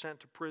believers were sent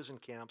to prison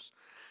camps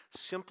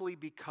simply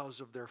because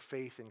of their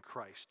faith in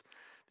Christ.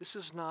 This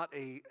is not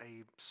a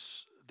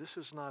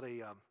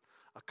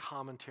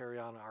commentary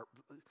on our.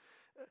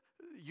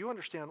 You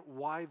understand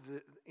why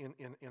in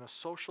a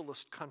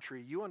socialist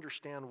country, you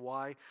understand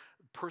why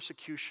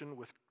persecution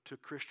to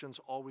Christians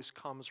always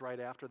comes right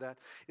after that?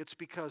 It's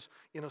because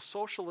in a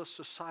socialist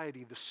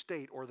society, the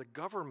state or the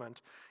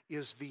government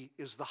is the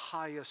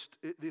highest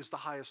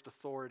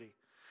authority.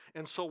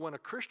 And so when a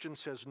Christian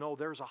says, no,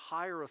 there's a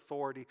higher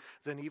authority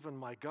than even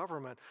my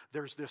government,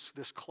 there's this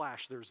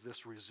clash, there's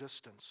this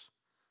resistance.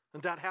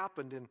 And that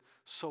happened in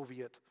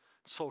Soviet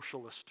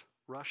socialist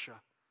Russia.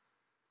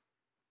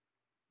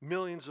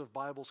 Millions of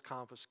Bibles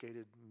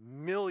confiscated,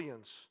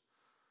 millions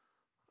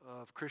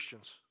of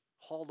Christians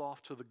hauled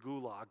off to the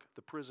gulag,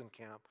 the prison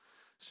camp,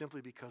 simply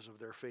because of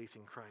their faith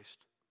in Christ.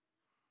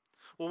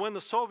 Well, when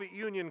the Soviet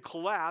Union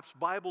collapsed,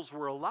 Bibles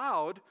were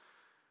allowed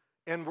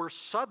and were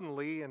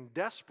suddenly and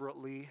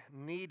desperately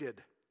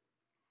needed.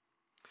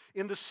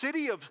 In the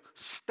city of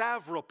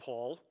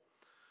Stavropol,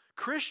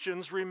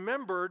 Christians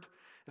remembered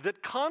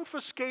that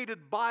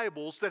confiscated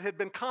Bibles that had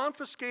been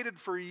confiscated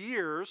for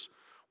years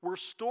were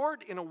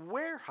stored in a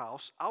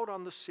warehouse out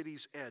on the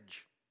city's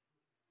edge.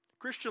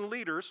 Christian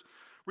leaders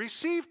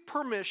received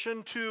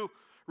permission to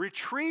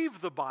retrieve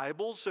the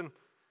Bibles, and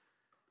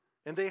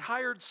they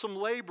hired some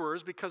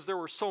laborers because there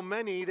were so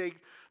many.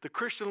 The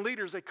Christian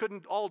leaders, they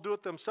couldn't all do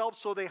it themselves,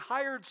 so they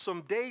hired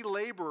some day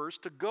laborers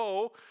to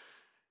go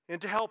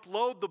and to help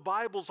load the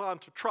Bibles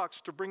onto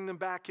trucks to bring them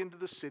back into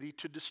the city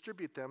to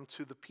distribute them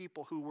to the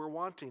people who were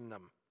wanting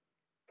them.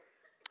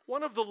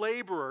 One of the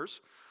laborers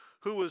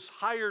who was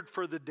hired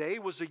for the day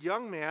was a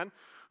young man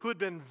who had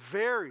been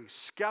very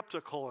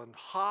skeptical and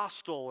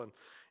hostile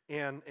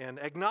and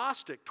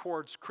agnostic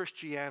towards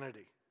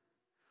Christianity.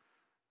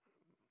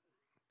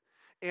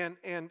 And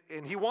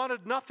he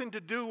wanted nothing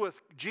to do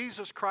with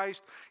Jesus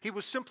Christ. He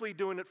was simply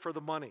doing it for the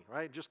money,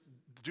 right? Just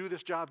do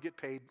this job, get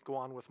paid, go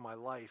on with my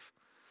life.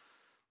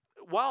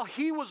 While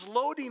he was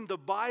loading the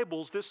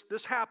Bibles,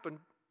 this happened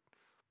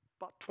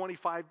about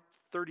 25,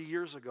 30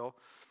 years ago.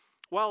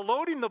 While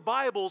loading the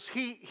Bibles,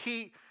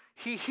 he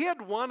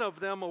hid one of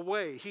them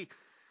away.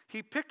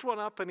 He picked one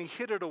up and he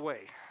hid it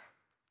away.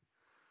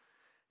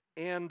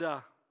 And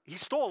he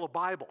stole a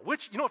Bible,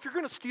 which, if you're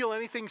going to steal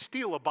anything,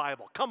 steal a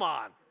Bible. Come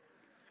on.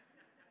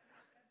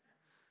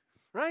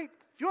 Right?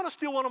 If you want to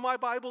steal one of my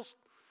Bibles,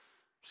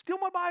 steal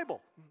my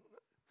Bible.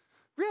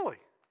 Really.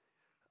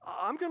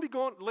 I'm going to be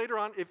going later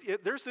on.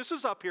 If this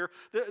is up here,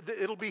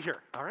 it'll be here.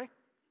 All right?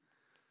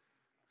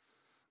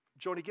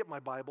 Joni, get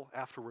my Bible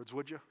afterwards,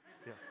 would you?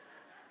 Yeah.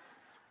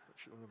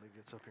 Let me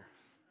get up here.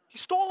 He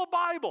stole a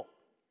Bible.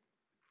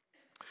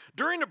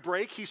 During a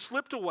break, he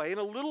slipped away, and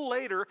a little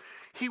later,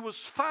 he was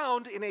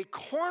found in a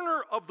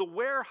corner of the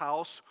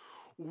warehouse,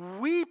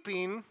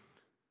 weeping,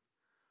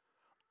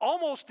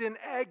 almost in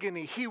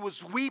agony. He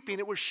was weeping.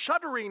 It was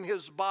shuddering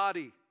his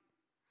body.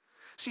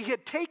 See, he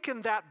had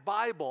taken that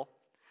Bible,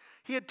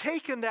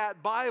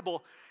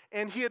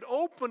 and he had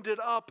opened it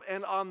up,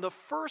 and on the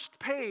first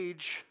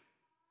page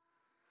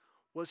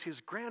was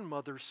his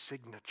grandmother's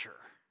signature.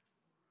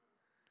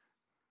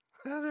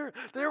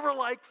 There were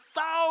like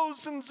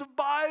thousands of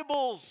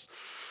Bibles,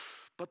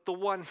 but the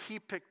one he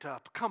picked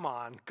up, come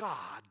on,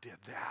 God did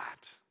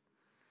that.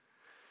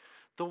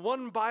 The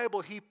one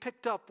Bible he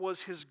picked up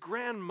was his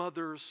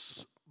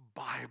grandmother's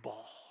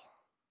Bible.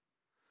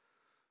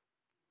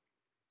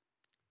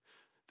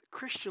 The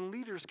Christian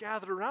leaders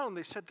gathered around.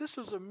 They said, this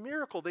is a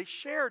miracle. They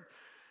shared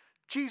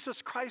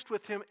Jesus Christ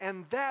with him.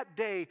 And that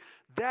day,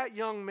 that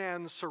young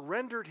man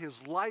surrendered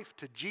his life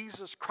to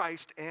Jesus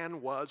Christ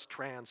and was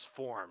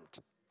transformed.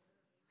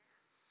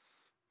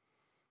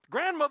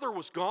 Grandmother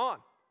was gone.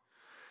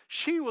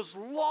 She was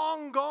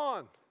long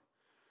gone.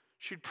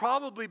 She'd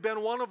probably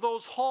been one of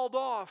those hauled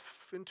off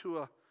into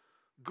a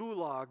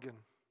gulag and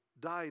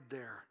died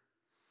there.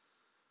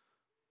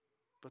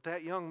 But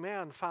that young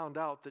man found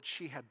out that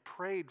she had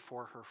prayed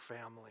for her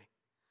family.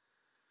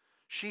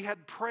 She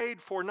had prayed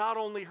for not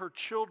only her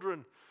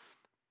children,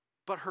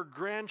 but her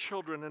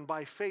grandchildren, and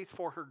by faith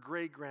for her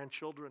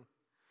great-grandchildren.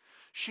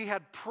 She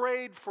had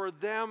prayed for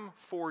them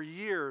for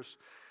years.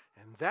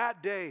 And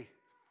that day,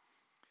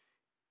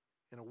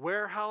 in a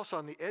warehouse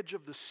on the edge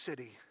of the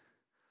city,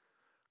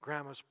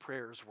 Grandma's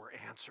prayers were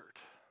answered.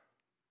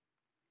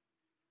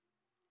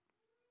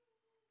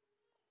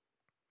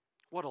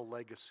 What a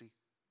legacy.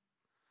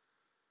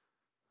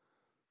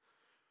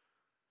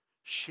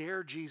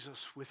 Share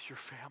Jesus with your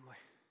family.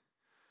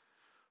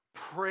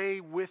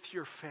 Pray with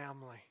your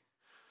family.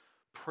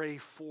 Pray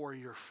for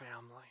your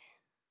family.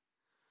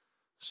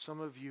 Some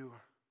of you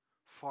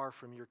far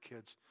from your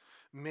kids,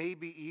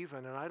 maybe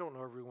even, and I don't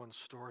know everyone's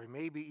story,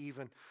 maybe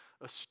even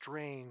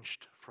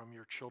estranged from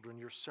your children.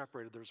 You're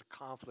separated. There's a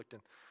conflict,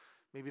 and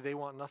maybe they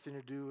want nothing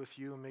to do with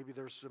you, and maybe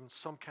there's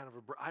some kind of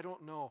I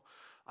don't know.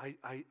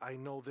 I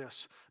know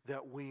this,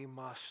 that we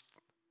must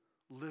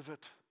live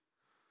it,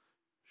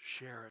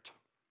 share it,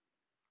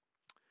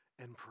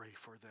 and pray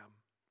for them.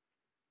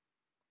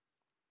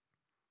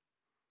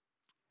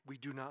 We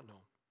do not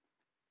know.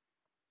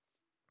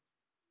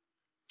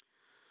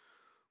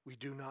 We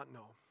do not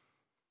know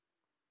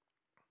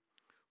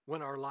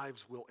when our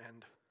lives will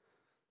end.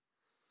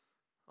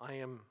 I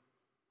am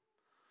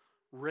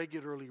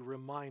regularly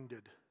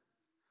reminded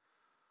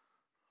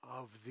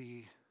of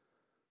the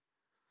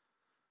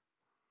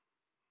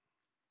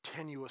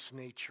tenuous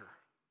nature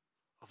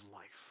of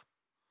life.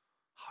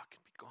 How it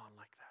can be gone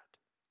like that.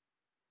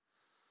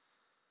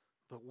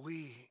 But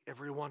we,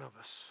 every one of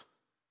us,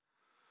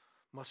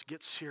 must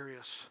get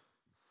serious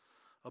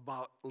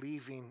about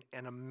leaving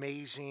an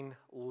amazing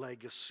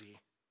legacy.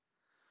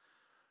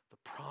 The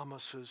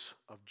promises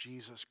of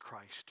Jesus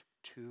Christ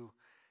to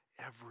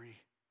every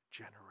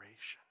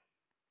generation.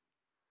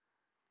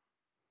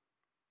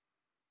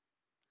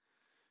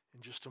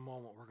 In just a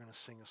moment, we're going to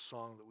sing a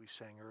song that we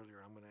sang earlier.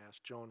 I'm going to ask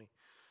Joni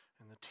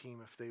and the team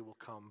if they will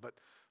come. But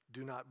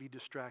do not be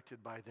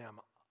distracted by them.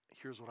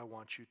 Here's what I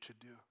want you to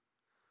do.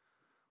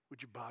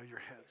 Would you bow your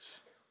heads?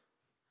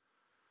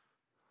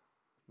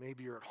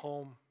 Maybe you're at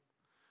home.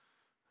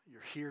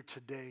 You're here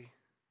today.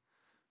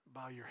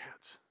 Bow your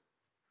heads.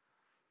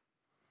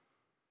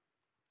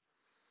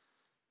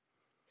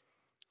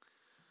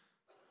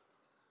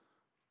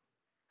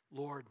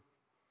 Lord,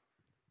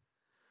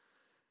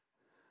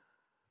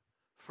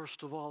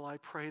 first of all, I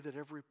pray that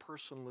every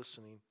person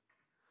listening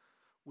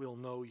will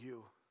know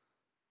you.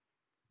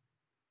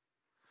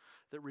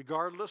 That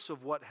regardless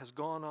of what has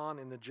gone on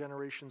in the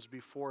generations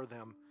before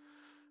them,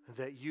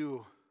 that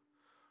you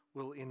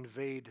will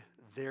invade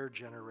their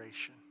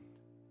generation,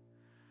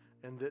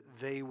 and that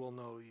they will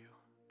know you,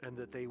 and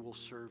that they will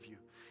serve you.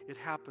 It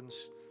happens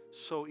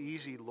so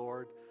easy,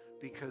 Lord,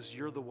 because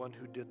you're the one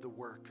who did the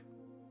work.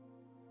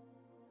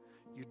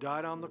 You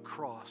died on the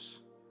cross.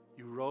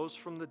 You rose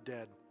from the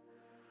dead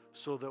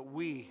so that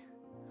we,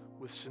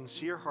 with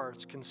sincere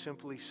hearts, can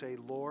simply say,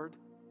 Lord,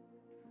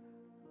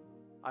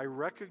 I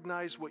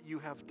recognize what you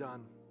have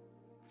done.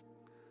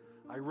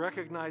 I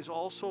recognize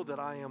also that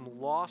I am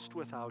lost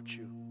without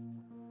you.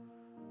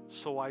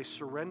 So I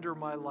surrender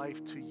my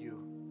life to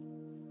you.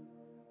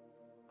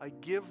 I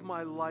give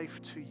my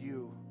life to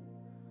you.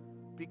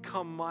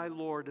 Become my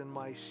Lord and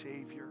my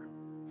Savior.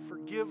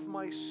 Forgive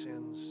my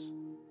sins.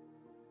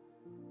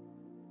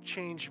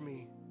 Change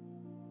me.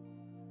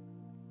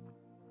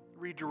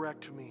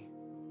 Redirect me.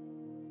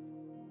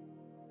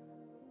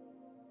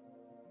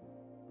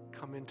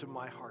 Come into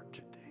my heart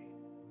today.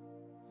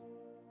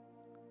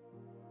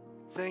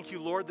 Thank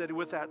you, Lord, that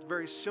with that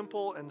very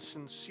simple and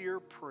sincere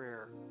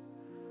prayer,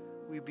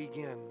 we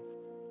begin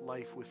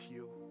life with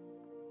you.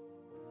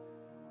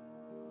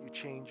 You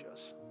change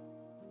us.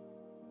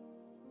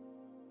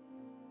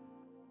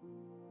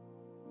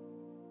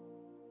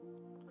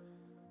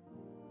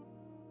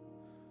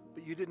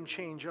 But you didn't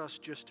change us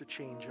just to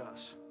change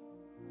us,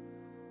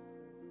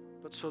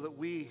 but so that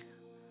we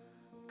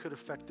could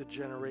affect the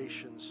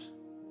generations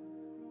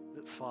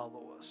that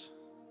follow us.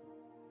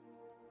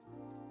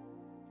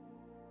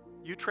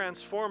 You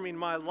transforming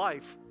my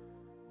life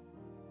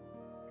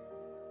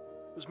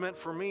was meant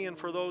for me and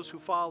for those who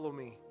follow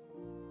me.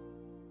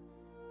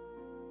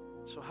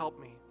 So help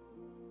me.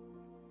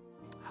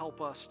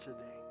 Help us today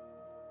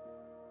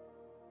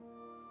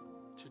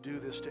to do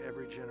this to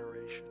every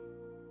generation.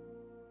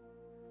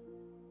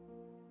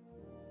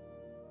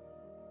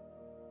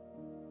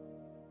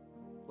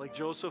 Like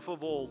Joseph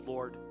of old,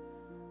 Lord,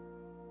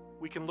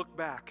 we can look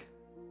back,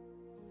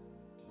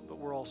 but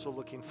we're also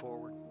looking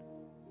forward,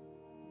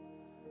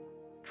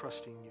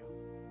 trusting you.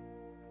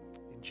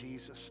 In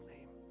Jesus'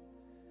 name,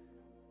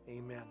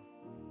 amen.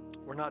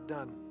 We're not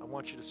done. I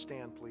want you to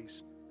stand,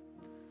 please.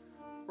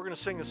 We're going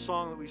to sing a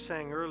song that we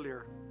sang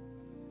earlier.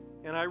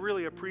 And I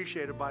really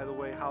appreciate it, by the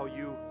way, how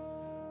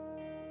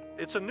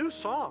it's a new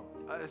song.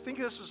 I think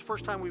this is the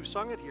first time we've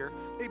sung it here.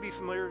 It may be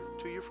familiar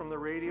to you from the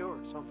radio or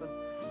something.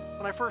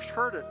 When I first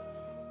heard it,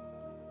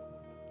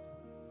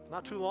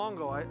 not too long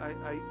ago,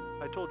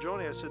 I told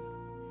Joni, I said,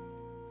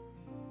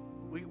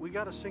 we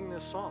got to sing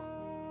this song.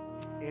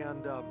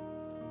 And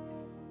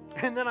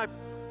then I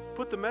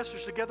put the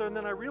message together, and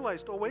then I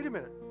realized, oh, wait a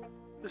minute.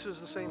 This is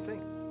the same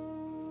thing.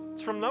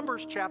 It's from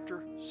Numbers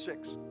chapter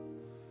 6.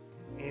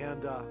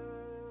 And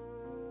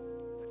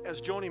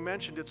as Joni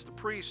mentioned, it's the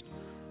priest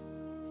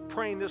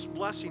praying this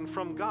blessing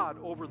from God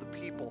over the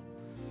people.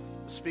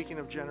 Speaking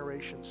of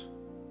generations.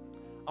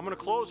 I'm going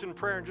to close in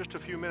prayer in just a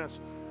few minutes.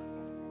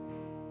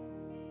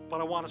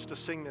 But I want us to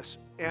sing this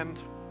and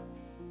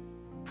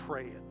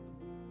pray it.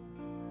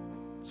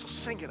 So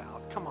sing it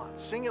out. Come on.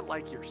 Sing it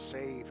like you're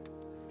saved.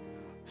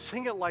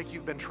 Sing it like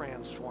you've been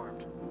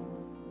transformed.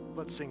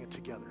 Let's sing it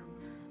together.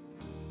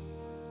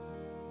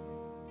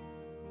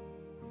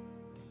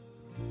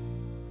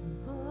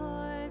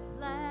 Lord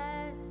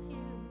bless you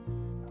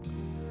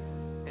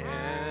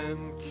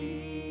and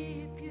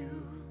keep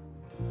you.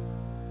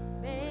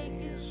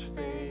 Make His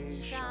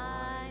face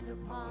shine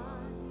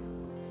upon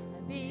you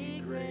and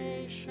be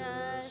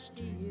gracious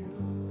to you.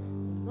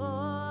 The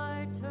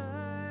Lord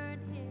turn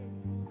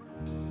His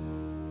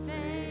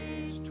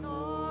face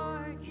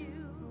toward you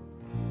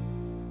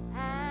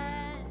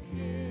and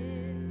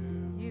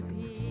give you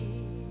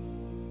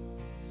peace.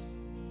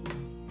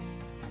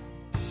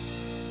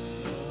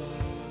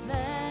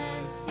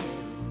 Bless you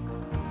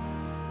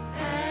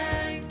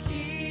and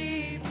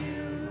keep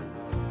you.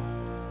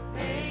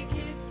 Make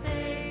His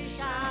face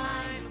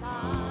shine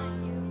upon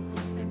you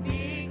and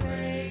be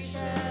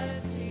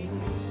gracious to you.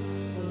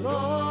 The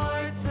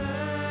Lord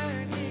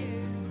turn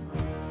His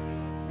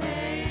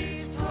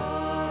face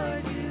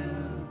toward you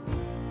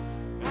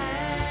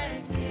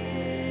and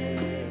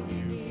give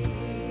you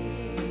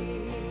peace.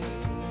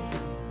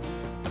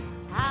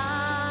 Amen.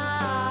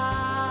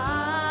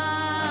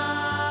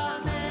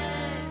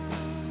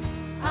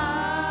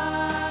 Amen.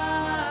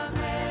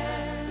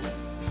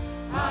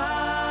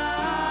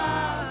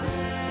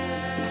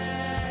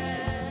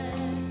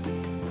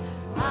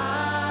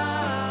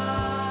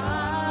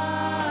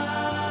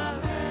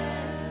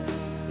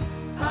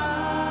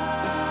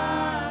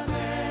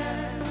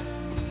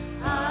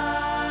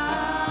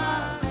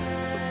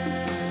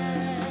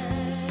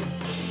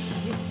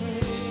 His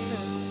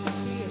favor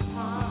be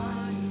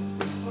upon you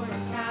for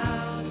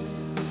 1,000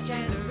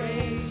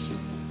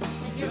 generations,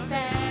 and your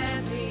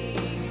family,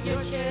 and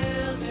your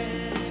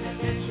children, and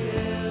their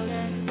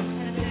children,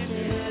 and their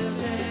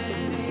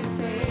children. His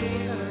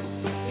favor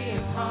be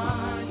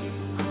upon you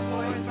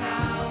for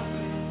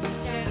 1,000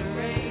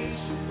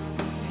 generations,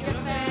 and your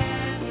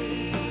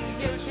family, and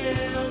your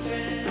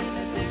children,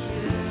 and their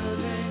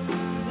children,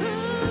 and their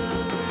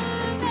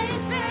children. May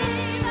His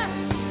favor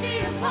be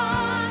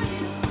upon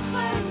you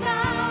for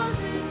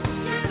 1,000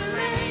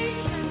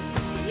 generations,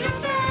 and your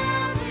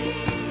family,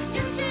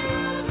 your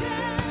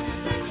children,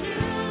 their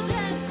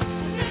children,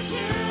 their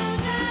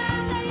children.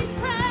 May His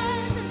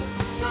presence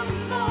go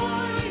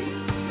before you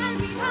and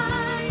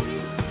behind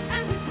you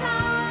and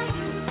beside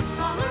you,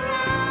 all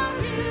around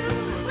you,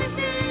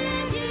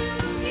 within you.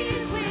 He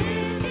is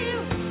with you.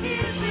 He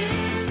is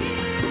with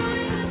you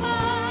in the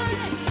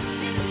morning,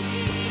 in the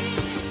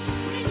evening,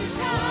 when you're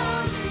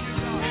coming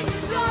and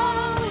you're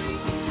going,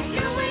 and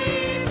you're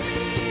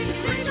weeping,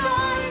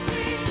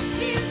 rejoicing.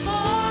 He is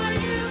for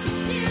you.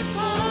 He is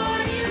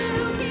for you.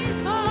 He is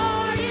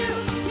for you.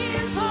 He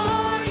is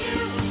for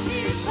you. He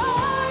is for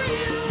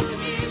you.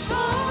 He is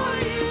for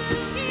you.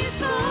 He is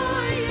for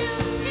you.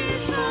 He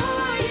is for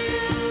you.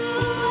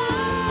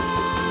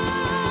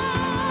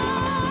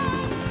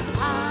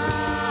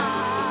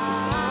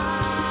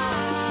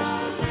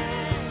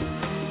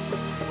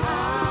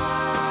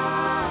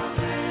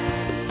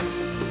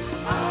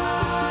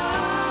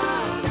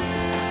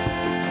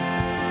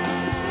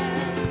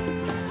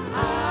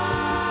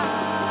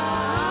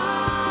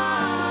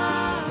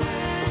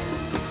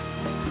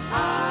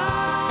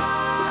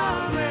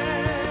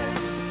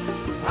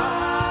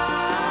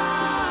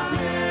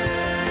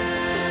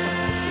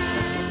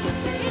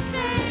 His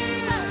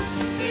favor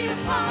be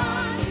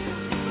upon you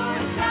for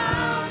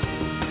 1,000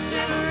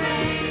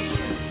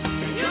 generations,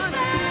 and your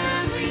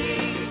family,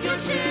 your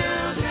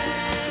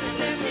children, and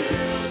their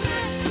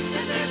children,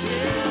 and their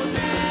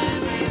children.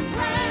 May His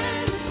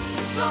presence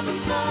go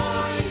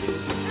before you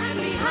and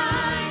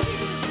behind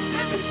you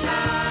and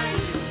beside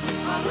you,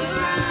 all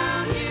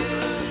around you,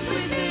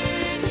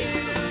 within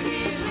you. He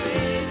is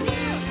with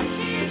you.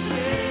 He is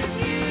with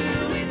you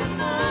in the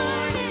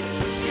morning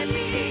and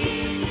the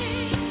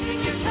evening, and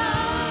you're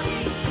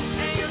coming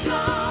and you're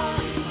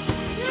going,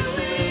 you're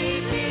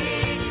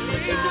weeping,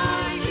 you're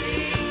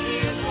rejoicing. He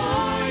is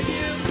for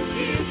you.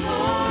 He is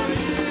for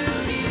you.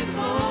 He is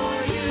for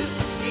you.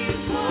 He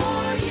is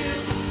for you.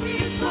 He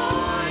is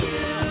for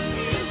you.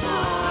 He is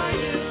for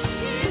you.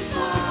 He is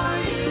for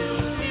you.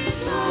 He is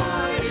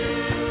for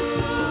you.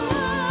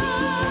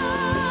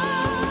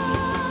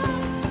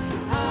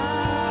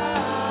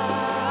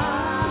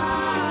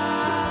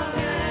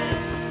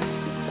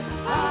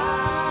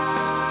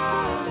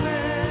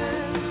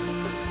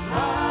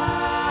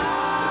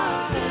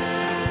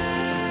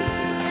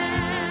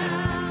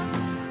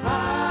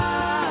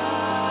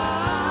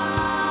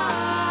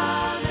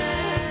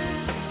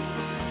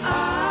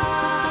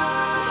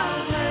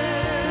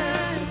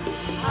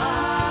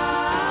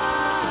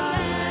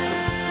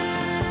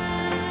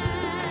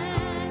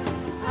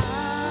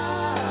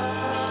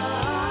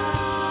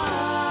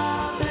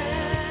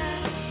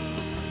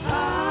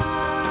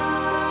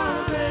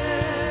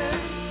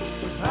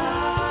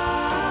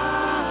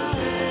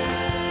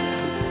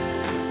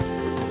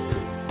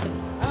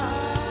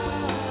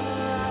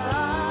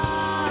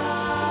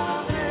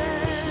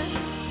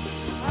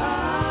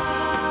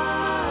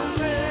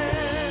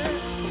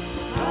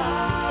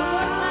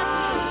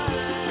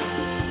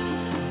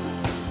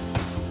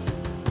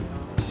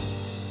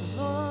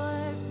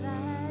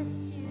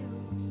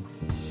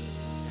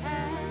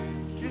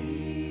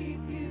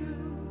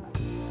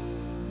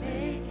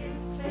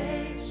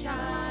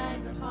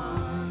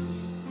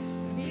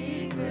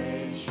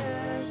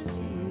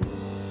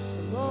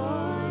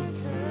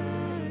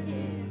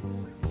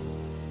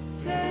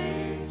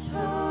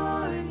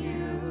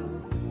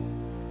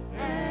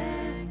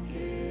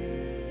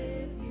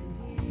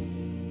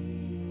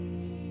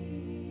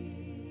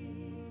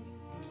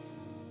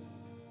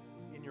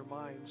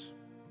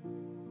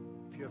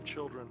 have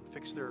children,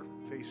 fix their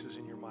faces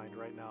in your mind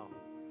right now.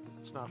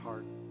 It's not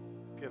hard.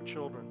 If you have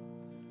children,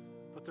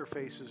 put their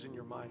faces in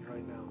your mind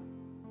right now.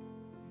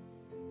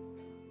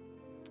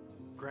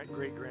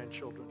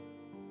 Great-grandchildren.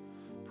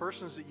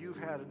 Persons that you've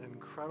had an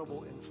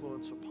incredible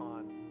influence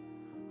upon,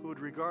 who would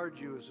regard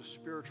you as a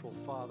spiritual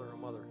father or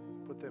mother.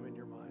 Put them in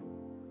your mind.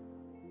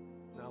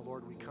 Now,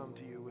 Lord, we come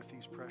to you with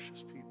these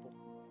precious people.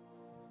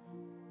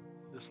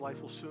 This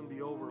life will soon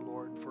be over,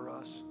 Lord, for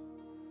us.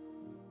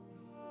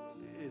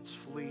 It's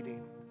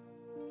fleeting.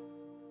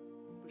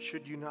 But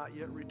should you not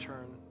yet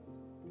return,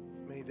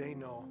 may they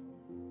know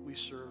we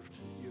served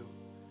you.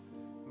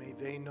 May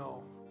they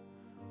know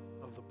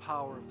of the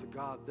power of the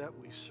God that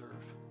we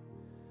serve.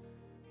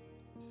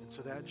 And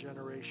to that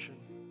generation,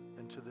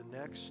 and to the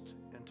next,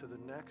 and to the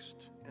next,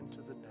 and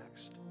to the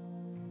next,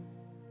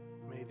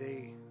 may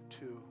they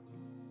too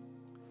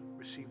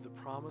receive the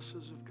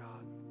promises of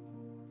God,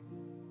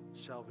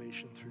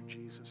 salvation through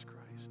Jesus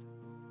Christ.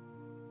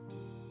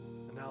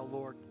 And now,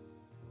 Lord,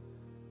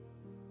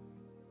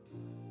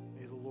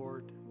 may the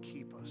Lord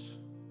keep us,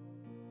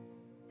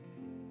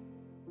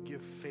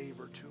 give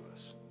favor to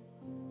us,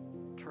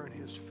 turn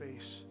his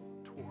face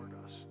toward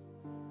us.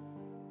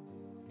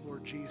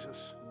 Lord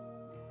Jesus,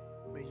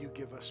 may you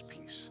give us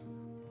peace.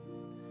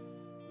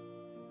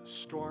 The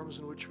storms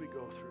in which we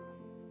go through,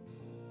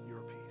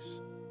 your peace.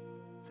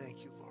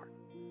 Thank you, Lord.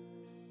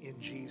 In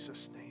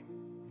Jesus' name,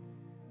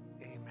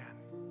 amen.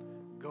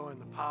 Go in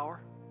the power,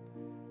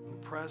 in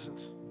the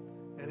presence,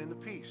 and in the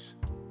peace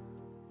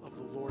of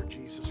the Lord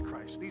Jesus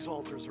Christ. These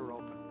altars are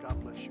open.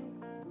 God bless you.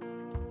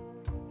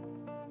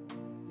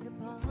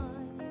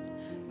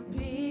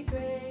 Be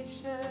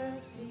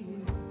gracious.